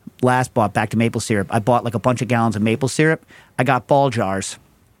I last bought back to maple syrup, I bought a bunch of gallons of maple syrup. I got ball jars.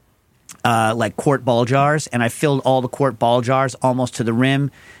 Quart ball jars, and I filled all the quart ball jars almost to the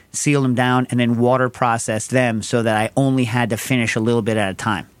rim, sealed them down, and then water processed them so that I only had to finish a little bit at a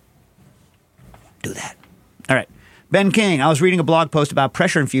time. Do that. All right. Ben King, I was reading a blog post about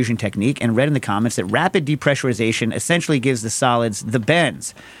pressure infusion technique and read in the comments that rapid depressurization essentially gives the solids the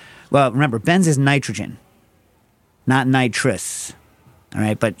bends. Well, remember, bends is nitrogen, not nitrous. All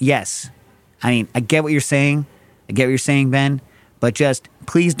right, but yes, I get what you're saying. Ben. But just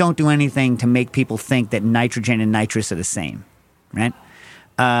please don't do anything to make people think that nitrogen and nitrous are the same, right?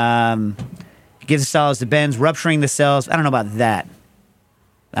 It gives the solids the bends, rupturing the cells. I don't know about that.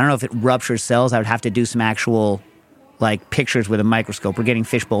 I don't know if it ruptures cells. I would have to do some actual, pictures with a microscope. We're getting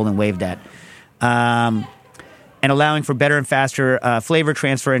fishbowled and waved at. And allowing for better and faster flavor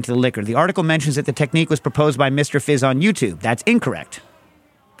transfer into the liquor. The article mentions that the technique was proposed by Mr. Fizz on YouTube. That's incorrect.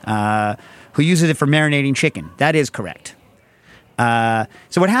 Who uses it for marinating chicken. That is correct.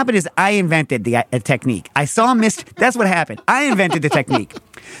 So what happened is I invented the technique. That's what happened. I invented the technique.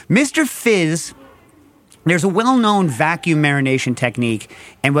 Mr. Fizz, there's a well-known vacuum marination technique,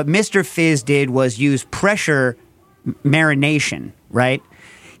 and what Mr. Fizz did was use pressure marination, right?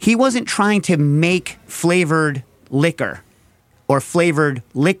 He wasn't trying to make flavored liquor or flavored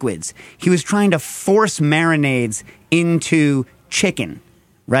liquids. He was trying to force marinades into chicken,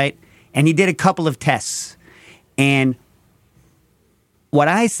 right? And he did a couple of tests. And what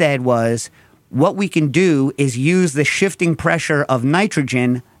I said was, what we can do is use the shifting pressure of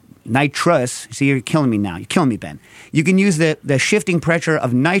nitrous. See, you're killing me now. You're killing me, Ben. You can use the shifting pressure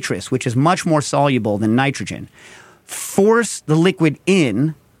of nitrous, which is much more soluble than nitrogen. Force the liquid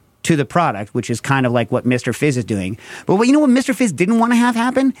in to the product, which is kind of like what Mr. Fizz is doing. But you know what Mr. Fizz didn't want to have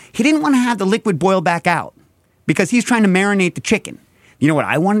happen? He didn't want to have the liquid boil back out because he's trying to marinate the chicken. You know what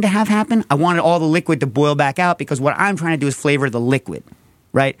I wanted to have happen? I wanted all the liquid to boil back out because what I'm trying to do is flavor the liquid.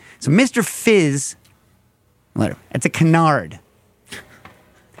 Right? So Mr. Fizz, it's a canard.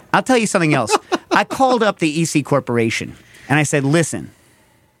 I'll tell you something else. I called up the EC Corporation and I said, listen,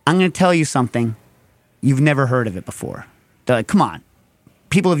 I'm going to tell you something. You've never heard of it before. They're like, come on.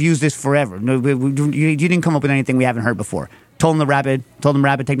 People have used this forever. No, you didn't come up with anything we haven't heard before. Told them rapid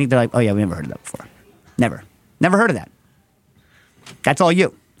technique. They're like, oh yeah, we never heard of that before. Never heard of that. That's all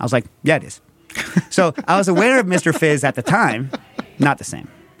you. I was like, yeah, it is. So I was aware of Mr. Fizz at the time. Not the same.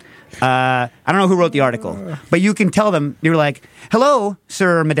 I don't know who wrote the article, but you can tell them, you're like, hello,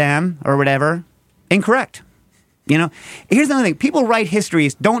 sir or madame, or whatever. Incorrect. You know, here's another thing. People write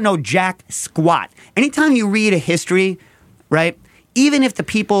histories, don't know jack squat. Anytime you read a history, right, even if the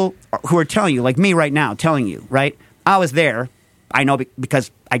people who are telling you, like me right now, telling you, right, I was there, I know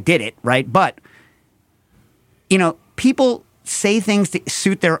because I did it, right, but, you know, people say things to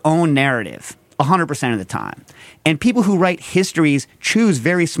suit their own narrative 100% of the time. And people who write histories choose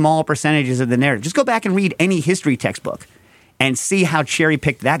very small percentages of the narrative. Just go back and read any history textbook and see how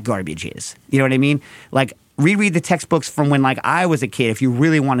cherry-picked that garbage is. You know what I mean? Like, reread the textbooks from when, like, I was a kid if you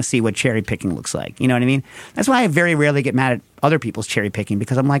really want to see what cherry-picking looks like. You know what I mean? That's why I very rarely get mad at other people's cherry-picking,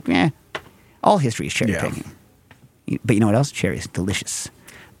 because I'm like, all history is cherry-picking. Yeah. But you know what else? Cherry is delicious.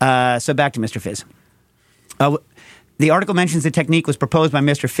 So back to Mr. Fizz. The article mentions the technique was proposed by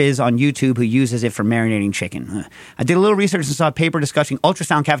Mr. Fizz on YouTube, who uses it for marinating chicken. I did a little research and saw a paper discussing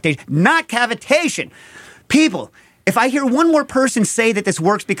ultrasound cavitation. Not cavitation! People, if I hear one more person say that this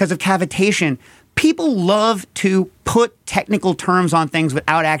works because of cavitation, people love to put technical terms on things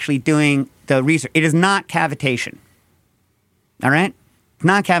without actually doing the research. It is not cavitation. All right?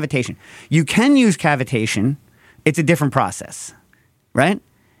 Not cavitation. You can use cavitation. It's a different process. Right?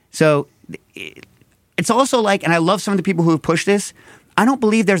 So it's also like, and I love some of the people who have pushed this, I don't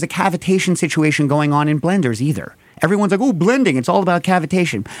believe there's a cavitation situation going on in blenders either. Everyone's like, oh, blending, it's all about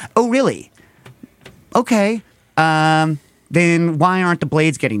cavitation. Oh, really? Okay. Then why aren't the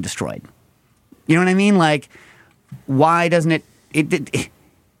blades getting destroyed? You know what I mean? Like, why doesn't it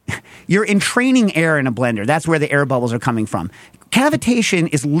you're entraining air in a blender. That's where the air bubbles are coming from.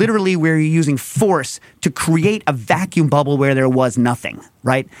 Cavitation is literally where you're using force to create a vacuum bubble where there was nothing,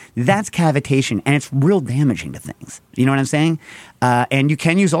 right? That's cavitation, and it's real damaging to things. You know what I'm saying? And you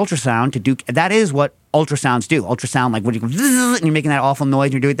can use ultrasound to do, that is what ultrasounds do. Ultrasound, like when you go, and you're making that awful noise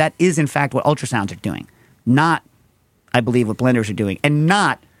and you're doing, that is in fact what ultrasounds are doing. Not, I believe, what blenders are doing, and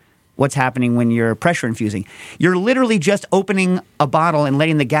not what's happening when you're pressure infusing. You're literally just opening a bottle and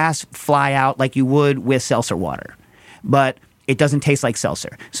letting the gas fly out like you would with seltzer water. But it doesn't taste like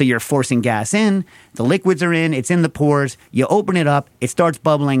seltzer. So you're forcing gas in, the liquids are in, it's in the pores, you open it up, it starts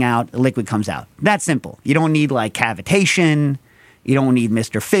bubbling out, the liquid comes out. That's simple. You don't need like cavitation, you don't need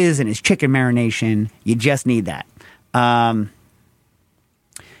Mr. Fizz and his chicken marination, you just need that.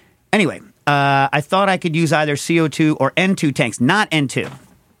 Anyway, I thought I could use either CO2 or N2 tanks, not N2.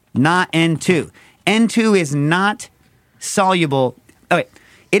 Not N2. N2 is not soluble. Okay.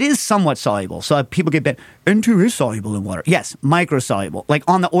 It is somewhat soluble, so people get bit. N2 is soluble in water. Yes, microsoluble, like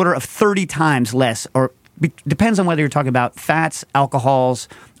on the order of 30 times less, or depends on whether you're talking about fats, alcohols,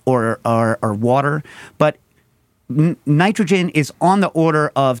 or water. But nitrogen is on the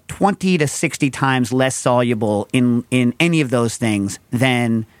order of 20 to 60 times less soluble in any of those things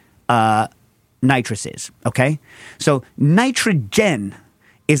than nitrous is, okay? So nitrogen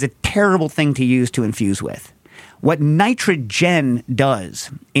is a terrible thing to use to infuse with. What nitrogen does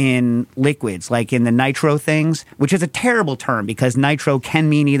in liquids, like in the nitro things, which is a terrible term because nitro can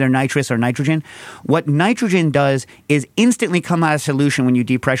mean either nitrous or nitrogen. What nitrogen does is instantly come out of solution when you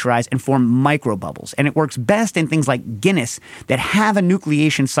depressurize and form microbubbles. And it works best in things like Guinness that have a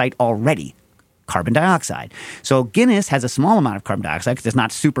nucleation site already, carbon dioxide. So Guinness has a small amount of carbon dioxide because it's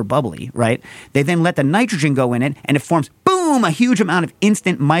not super bubbly, right? They then let the nitrogen go in it and it forms, boom, a huge amount of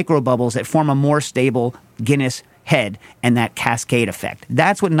instant microbubbles that form a more stable Guinness head and that cascade effect.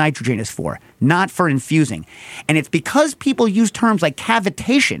 That's what nitrogen is for, not for infusing. And it's because people use terms like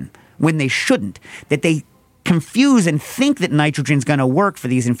cavitation when they shouldn't, that they confuse and think that nitrogen's going to work for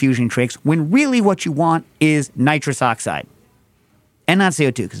these infusion tricks when really what you want is nitrous oxide. And not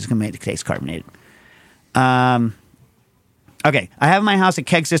CO2 because it's going to make the taste carbonated. Okay, I have in my house a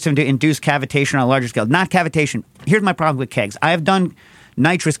keg system to induce cavitation on a larger scale. Not cavitation. Here's my problem with kegs. I have done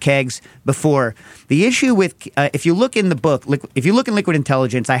nitrous kegs before. The issue with, if you look in the book, if you look in Liquid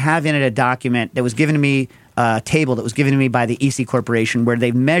Intelligence, I have in it a document that was given to me, a table that was given to me by the EC Corporation where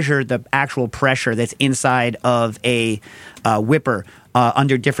they measure the actual pressure that's inside of a whipper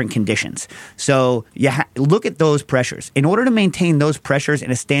under different conditions. So you look at those pressures. In order to maintain those pressures in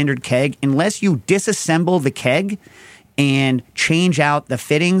a standard keg, unless you disassemble the keg and change out the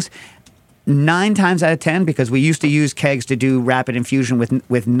fittings, 9 times out of 10, because we used to use kegs to do rapid infusion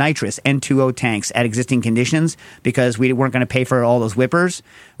with nitrous N2O tanks at existing conditions because we weren't going to pay for all those whippers,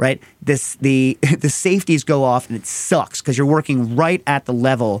 right? The safeties go off and it sucks because you're working right at the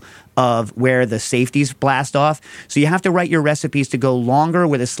level of where the safeties blast off. So you have to write your recipes to go longer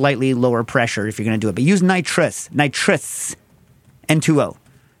with a slightly lower pressure if you're going to do it. But use nitrous, N2O.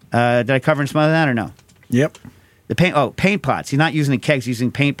 Did I cover some of that or no? Yep. Paint pots. He's not using the kegs, he's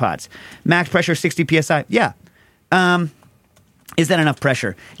using paint pots. Max pressure 60 psi. Yeah. Is that enough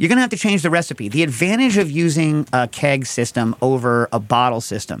pressure? You're going to have to change the recipe. The advantage of using a keg system over a bottle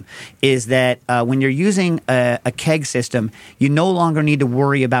system is that when you're using a keg system, you no longer need to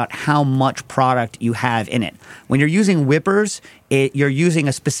worry about how much product you have in it. When you're using whippers, you're using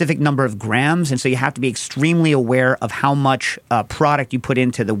a specific number of grams, and so you have to be extremely aware of how much product you put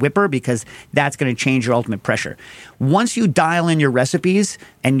into the whipper because that's going to change your ultimate pressure. Once you dial in your recipes,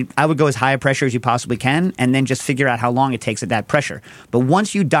 and I would go as high a pressure as you possibly can, and then just figure out how long it takes at that pressure. But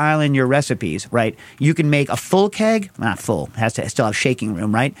once you dial in your recipes, right, you can make a full keg, not full, it has to still have shaking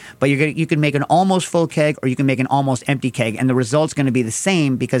room, right? But you can make an almost full keg or you can make an almost empty keg, and the result's going to be the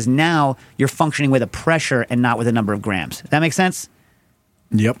same because now you're functioning with a pressure and not with a number of grams. Does that make sense?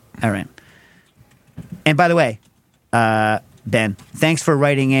 Yep. All right. And by the way, Ben, thanks for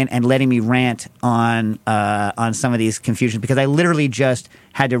writing in and letting me rant on some of these confusions because I literally just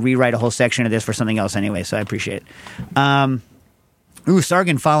had to rewrite a whole section of this for something else anyway, so I appreciate it.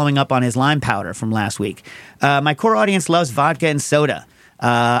 Sargon following up on his lime powder from last week. My core audience loves vodka and soda.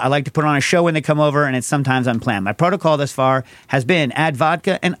 I like to put on a show when they come over, and it's sometimes unplanned. My protocol thus far has been add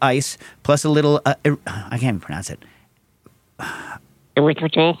vodka and ice plus a little... I can't even pronounce it.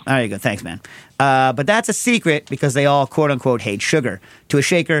 Erythritol. There you go. Thanks, man. But that's a secret because they all, quote-unquote, hate sugar. To a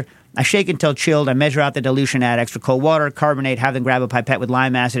shaker, I shake until chilled. I measure out the dilution, add extra cold water, carbonate, have them grab a pipette with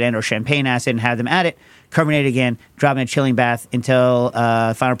lime acid and or champagne acid and have them add it, carbonate again, drop in a chilling bath until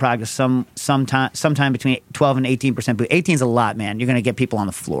final product is sometime between 12 and 18% booze. 18 is a lot, man. You're going to get people on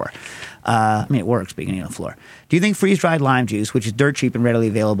the floor. I mean, it works, but you're going to get on the floor. Do you think freeze-dried lime juice, which is dirt cheap and readily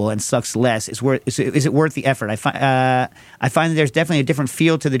available and sucks less, is it worth the effort? I find that there's definitely a different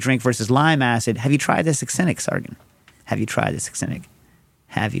feel to the drink versus lime acid. Have you tried this Quinine, Sargon? Have you tried this Quinine?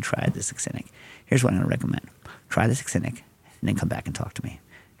 Here's what I'm going to recommend. Try this Quinine, and then come back and talk to me.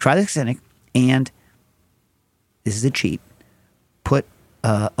 Try this Quinine, and this is a cheat. Put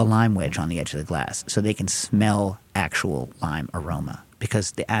a lime wedge on the edge of the glass so they can smell actual lime aroma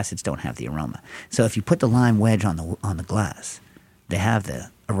because the acids don't have the aroma. So if you put the lime wedge on the glass, they have the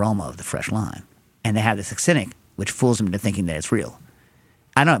aroma of the fresh lime, and they have this Quinine, which fools them into thinking that it's real.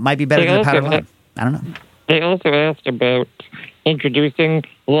 I don't know. It might be better than the powdered lime. I don't know. They also asked about introducing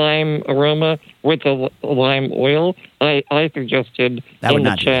lime aroma with the lime oil. I suggested in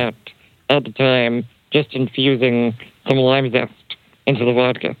the chat at the time just infusing some lime zest into the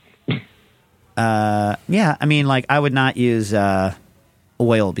vodka. Yeah, I mean, like, I would not use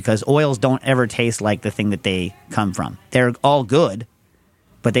oil because oils don't ever taste like the thing that they come from. They're all good,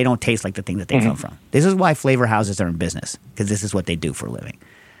 but they don't taste like the thing that they come from. This is why flavor houses are in business because this is what they do for a living.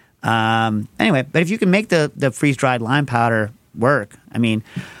 Anyway, but if you can make the freeze-dried lime powder work, I mean,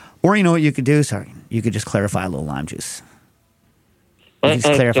 or you know what you could do? Sorry, you could just clarify a little lime juice. You just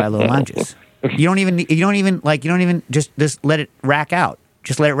clarify a little lime juice. You don't even just let it rack out.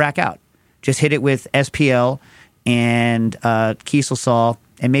 Just let it rack out. Just hit it with SPL and Kiesel Sol,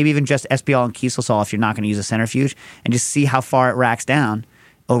 and maybe even just SPL and Kiesel Sol if you're not going to use a centrifuge, and just see how far it racks down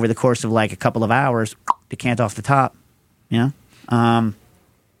over the course of like a couple of hours. Decant off the top, you know, and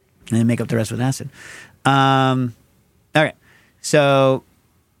then make up the rest with acid. All right. So,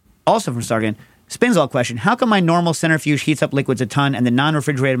 also from Sargon, Spinzall question: how come my normal centrifuge heats up liquids a ton and the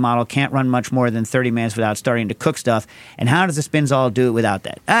non-refrigerated model can't run much more than 30 minutes without starting to cook stuff? And how does the Spinzall do it without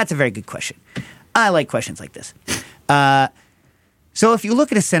that? That's a very good question. I like questions like this. So if you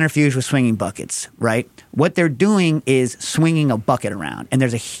look at a centrifuge with swinging buckets, right, what they're doing is swinging a bucket around. And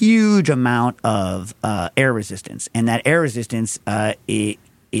there's a huge amount of air resistance. And that air resistance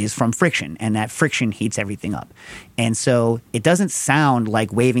is from friction, and that friction heats everything up. And so it doesn't sound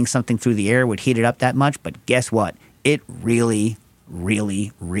like waving something through the air would heat it up that much, but guess what? It really,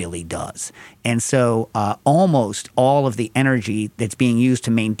 really, really does. And so almost all of the energy that's being used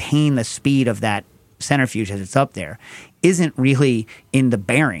to maintain the speed of that centrifuge as it's up there isn't really in the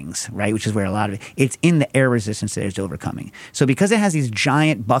bearings, right, which is where a lot of it's in the air resistance that it's overcoming. So because it has these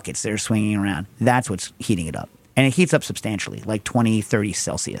giant buckets that are swinging around, that's what's heating it up. And it heats up substantially, like 20, 30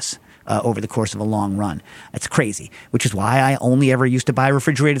 Celsius over the course of a long run. It's crazy, which is why I only ever used to buy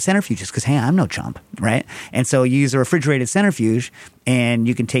refrigerated centrifuges because, hey, I'm no chump, right? And so you use a refrigerated centrifuge and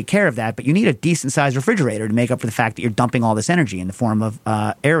you can take care of that, but you need a decent-sized refrigerator to make up for the fact that you're dumping all this energy in the form of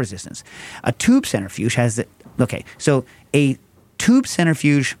air resistance. A tube centrifuge has the – okay, so a tube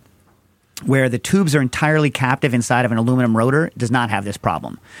centrifuge – where the tubes are entirely captive inside of an aluminum rotor does not have this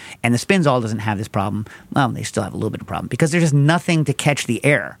problem. And the Spinzall doesn't have this problem. Well, they still have a little bit of problem because there's just nothing to catch the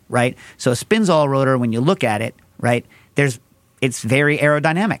air, right? So a Spinzall rotor, when you look at it, right, it's very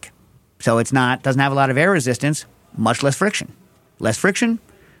aerodynamic. So doesn't have a lot of air resistance, much less friction. Less friction,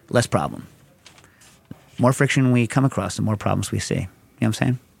 less problem. More friction we come across, the more problems we see. You know what I'm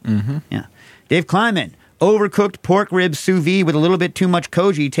saying? Mm-hmm. Yeah. Dave Kleiman, overcooked pork ribs sous vide with a little bit too much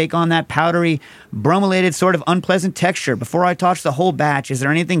koji take on that powdery, bromelated sort of unpleasant texture. Before I toss the whole batch, is there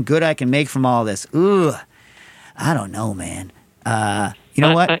anything good I can make from all this? Ooh, I don't know, man. You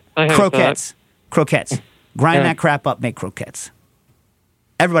know what? Croquettes. Croquettes. Grind that crap up, make croquettes.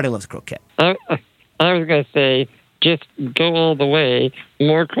 Everybody loves croquette. I was going to say, just go all the way.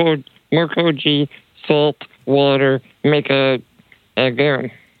 More koji, salt, water, make a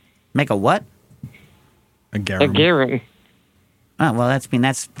garum. Make a what? A garum. A garum. Oh, well, that's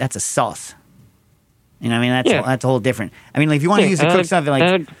a sauce. You know what I mean? That's a whole different. I mean, like, if you want to use the cooked stuff,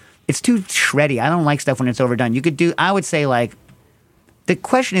 like, it's too shreddy. I don't like stuff when it's overdone. You could do, I would say, like, the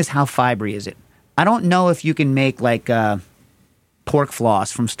question is how fibery is it? I don't know if you can make, like, pork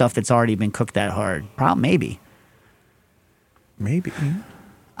floss from stuff that's already been cooked that hard. Maybe. Maybe. Can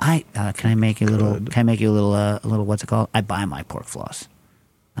I make you a little? Can I make you a little? What's it called? I buy my pork floss.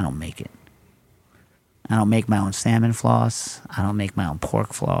 I don't make it. I don't make my own salmon floss. I don't make my own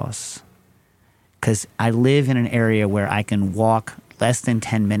pork floss. Because I live in an area where I can walk less than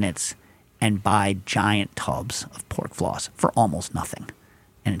 10 minutes and buy giant tubs of pork floss for almost nothing,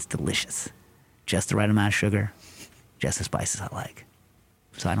 and it's delicious. Just the right amount of sugar, just the spices I like.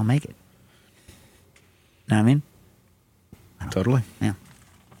 So I don't make it. Know what I mean? Totally. Yeah.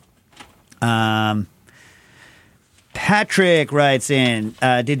 Patrick writes in,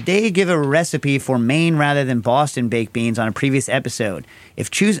 did Dave give a recipe for Maine rather than Boston baked beans on a previous episode?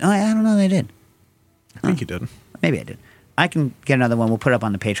 If choosing, I don't know if they did. I think you did. Maybe I did. I can get another one. We'll put it up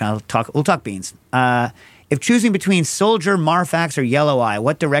on the Patreon. We'll talk beans. If choosing between Soldier, Marfax, or Yellow Eye,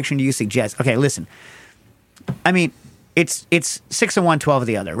 what direction do you suggest? Okay, listen. I mean, it's 6 of one, 12 of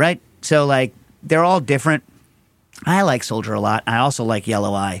the other, right? So, like, they're all different. I like Soldier a lot. I also like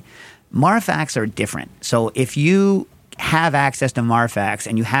Yellow Eye. Marfax are different. So if you have access to Marfax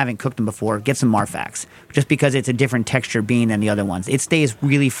and you haven't cooked them before, get some Marfax. Just because it's a different texture bean than the other ones. It stays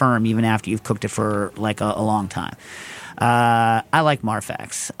really firm even after you've cooked it for like a long time. I like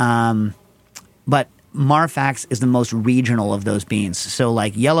Marfax. But Marfax is the most regional of those beans. So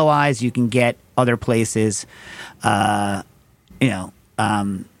like Yellow Eyes you can get other places.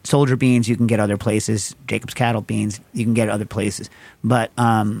 Soldier beans you can get other places. Jacob's Cattle beans you can get other places. But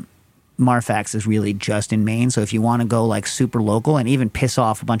Marfax is really just in Maine. So if you want to go like super local and even piss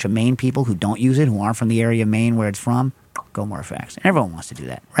off a bunch of Maine people who don't use it, who aren't from the area of Maine where it's from, go Marfax. And everyone wants to do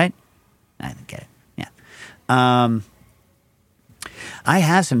that, right? I get it. Yeah. I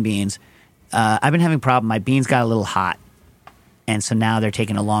have some beans. I've been having a problem. My beans got a little hot. And so now they're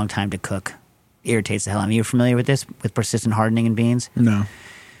taking a long time to cook. Irritates the hell out of me. You're familiar with this? With persistent hardening in beans? No.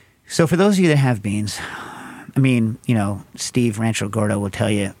 So for those of you that have beans, I mean, Steve Rancho Gordo will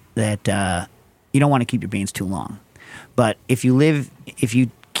tell you that you don't want to keep your beans too long. But if you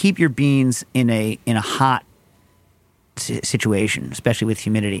keep your beans in a hot situation, especially with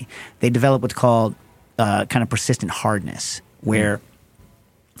humidity, they develop what's called kind of persistent hardness, where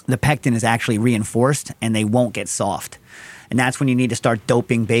the pectin is actually reinforced and they won't get soft. And that's when you need to start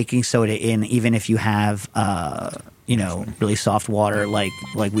doping baking soda in, even if you have really soft water like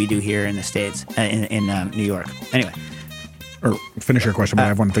we do here in the States, in New York. Anyway. Or finish your question, but I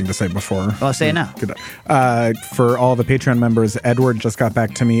have one thing to say before. Well, say it now. For all the Patreon members, Edward just got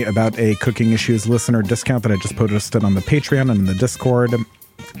back to me about a Cooking Issues listener discount that I just posted on the Patreon and in the Discord.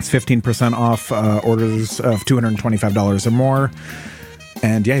 It's 15% off orders of $225 or more.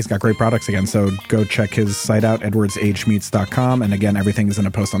 And yeah, he's got great products again. So go check his site out, edwardsagedmeats.com. And again, everything is in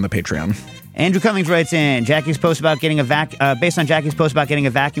a post on the Patreon. Andrew Cummings writes in, Jackie's post about getting based on Jackie's post about getting a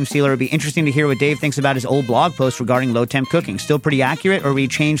vacuum sealer, it would be interesting to hear what Dave thinks about his old blog post regarding low temp cooking. Still pretty accurate, or will he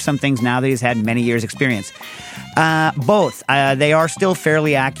change some things now that he's had many years experience? Both. They are still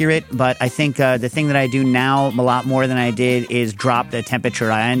fairly accurate, but I think the thing that I do now a lot more than I did is drop the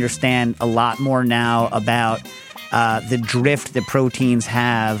temperature. I understand a lot more now about the drift that proteins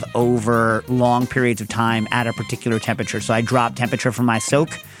have over long periods of time at a particular temperature. So I drop temperature for my soak.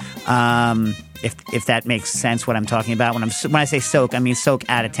 If that makes sense, what I'm talking about when I say soak, I mean soak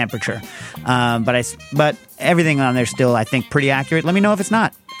at a temperature. But everything on there still, I think, pretty accurate. Let me know if it's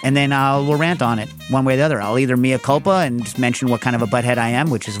not, and then we'll rant on it one way or the other. I'll either mea culpa and just mention what kind of a butthead I am,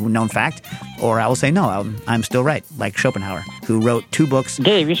 which is a known fact, or I will say no, I'm still right, like Schopenhauer, who wrote 2 books.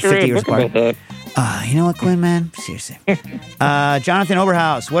 Dave, you should 50 read a years book about that. You know what, Quinn, man? Seriously. Jonathan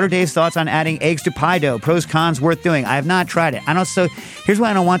Oberhaus, what are Dave's thoughts on adding eggs to pie dough? Pros, cons, worth doing? I have not tried it. So here's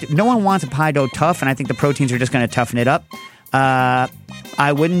why I don't want to. No one wants a pie dough tough, and I think the proteins are just going to toughen it up.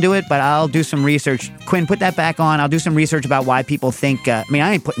 I wouldn't do it, but I'll do some research. Quinn, put that back on. I'll do some research about why people think. I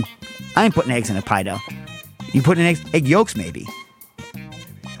ain't putting eggs in a pie dough. You put in egg yolks, maybe.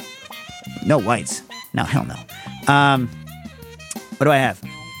 No whites. No, hell no. What do I have?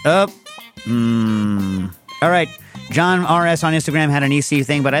 All right. John RS on Instagram had an EC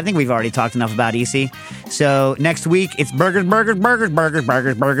thing, but I think we've already talked enough about EC. So next week, it's burgers.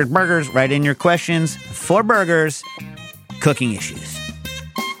 Write in your questions for burgers, cooking issues.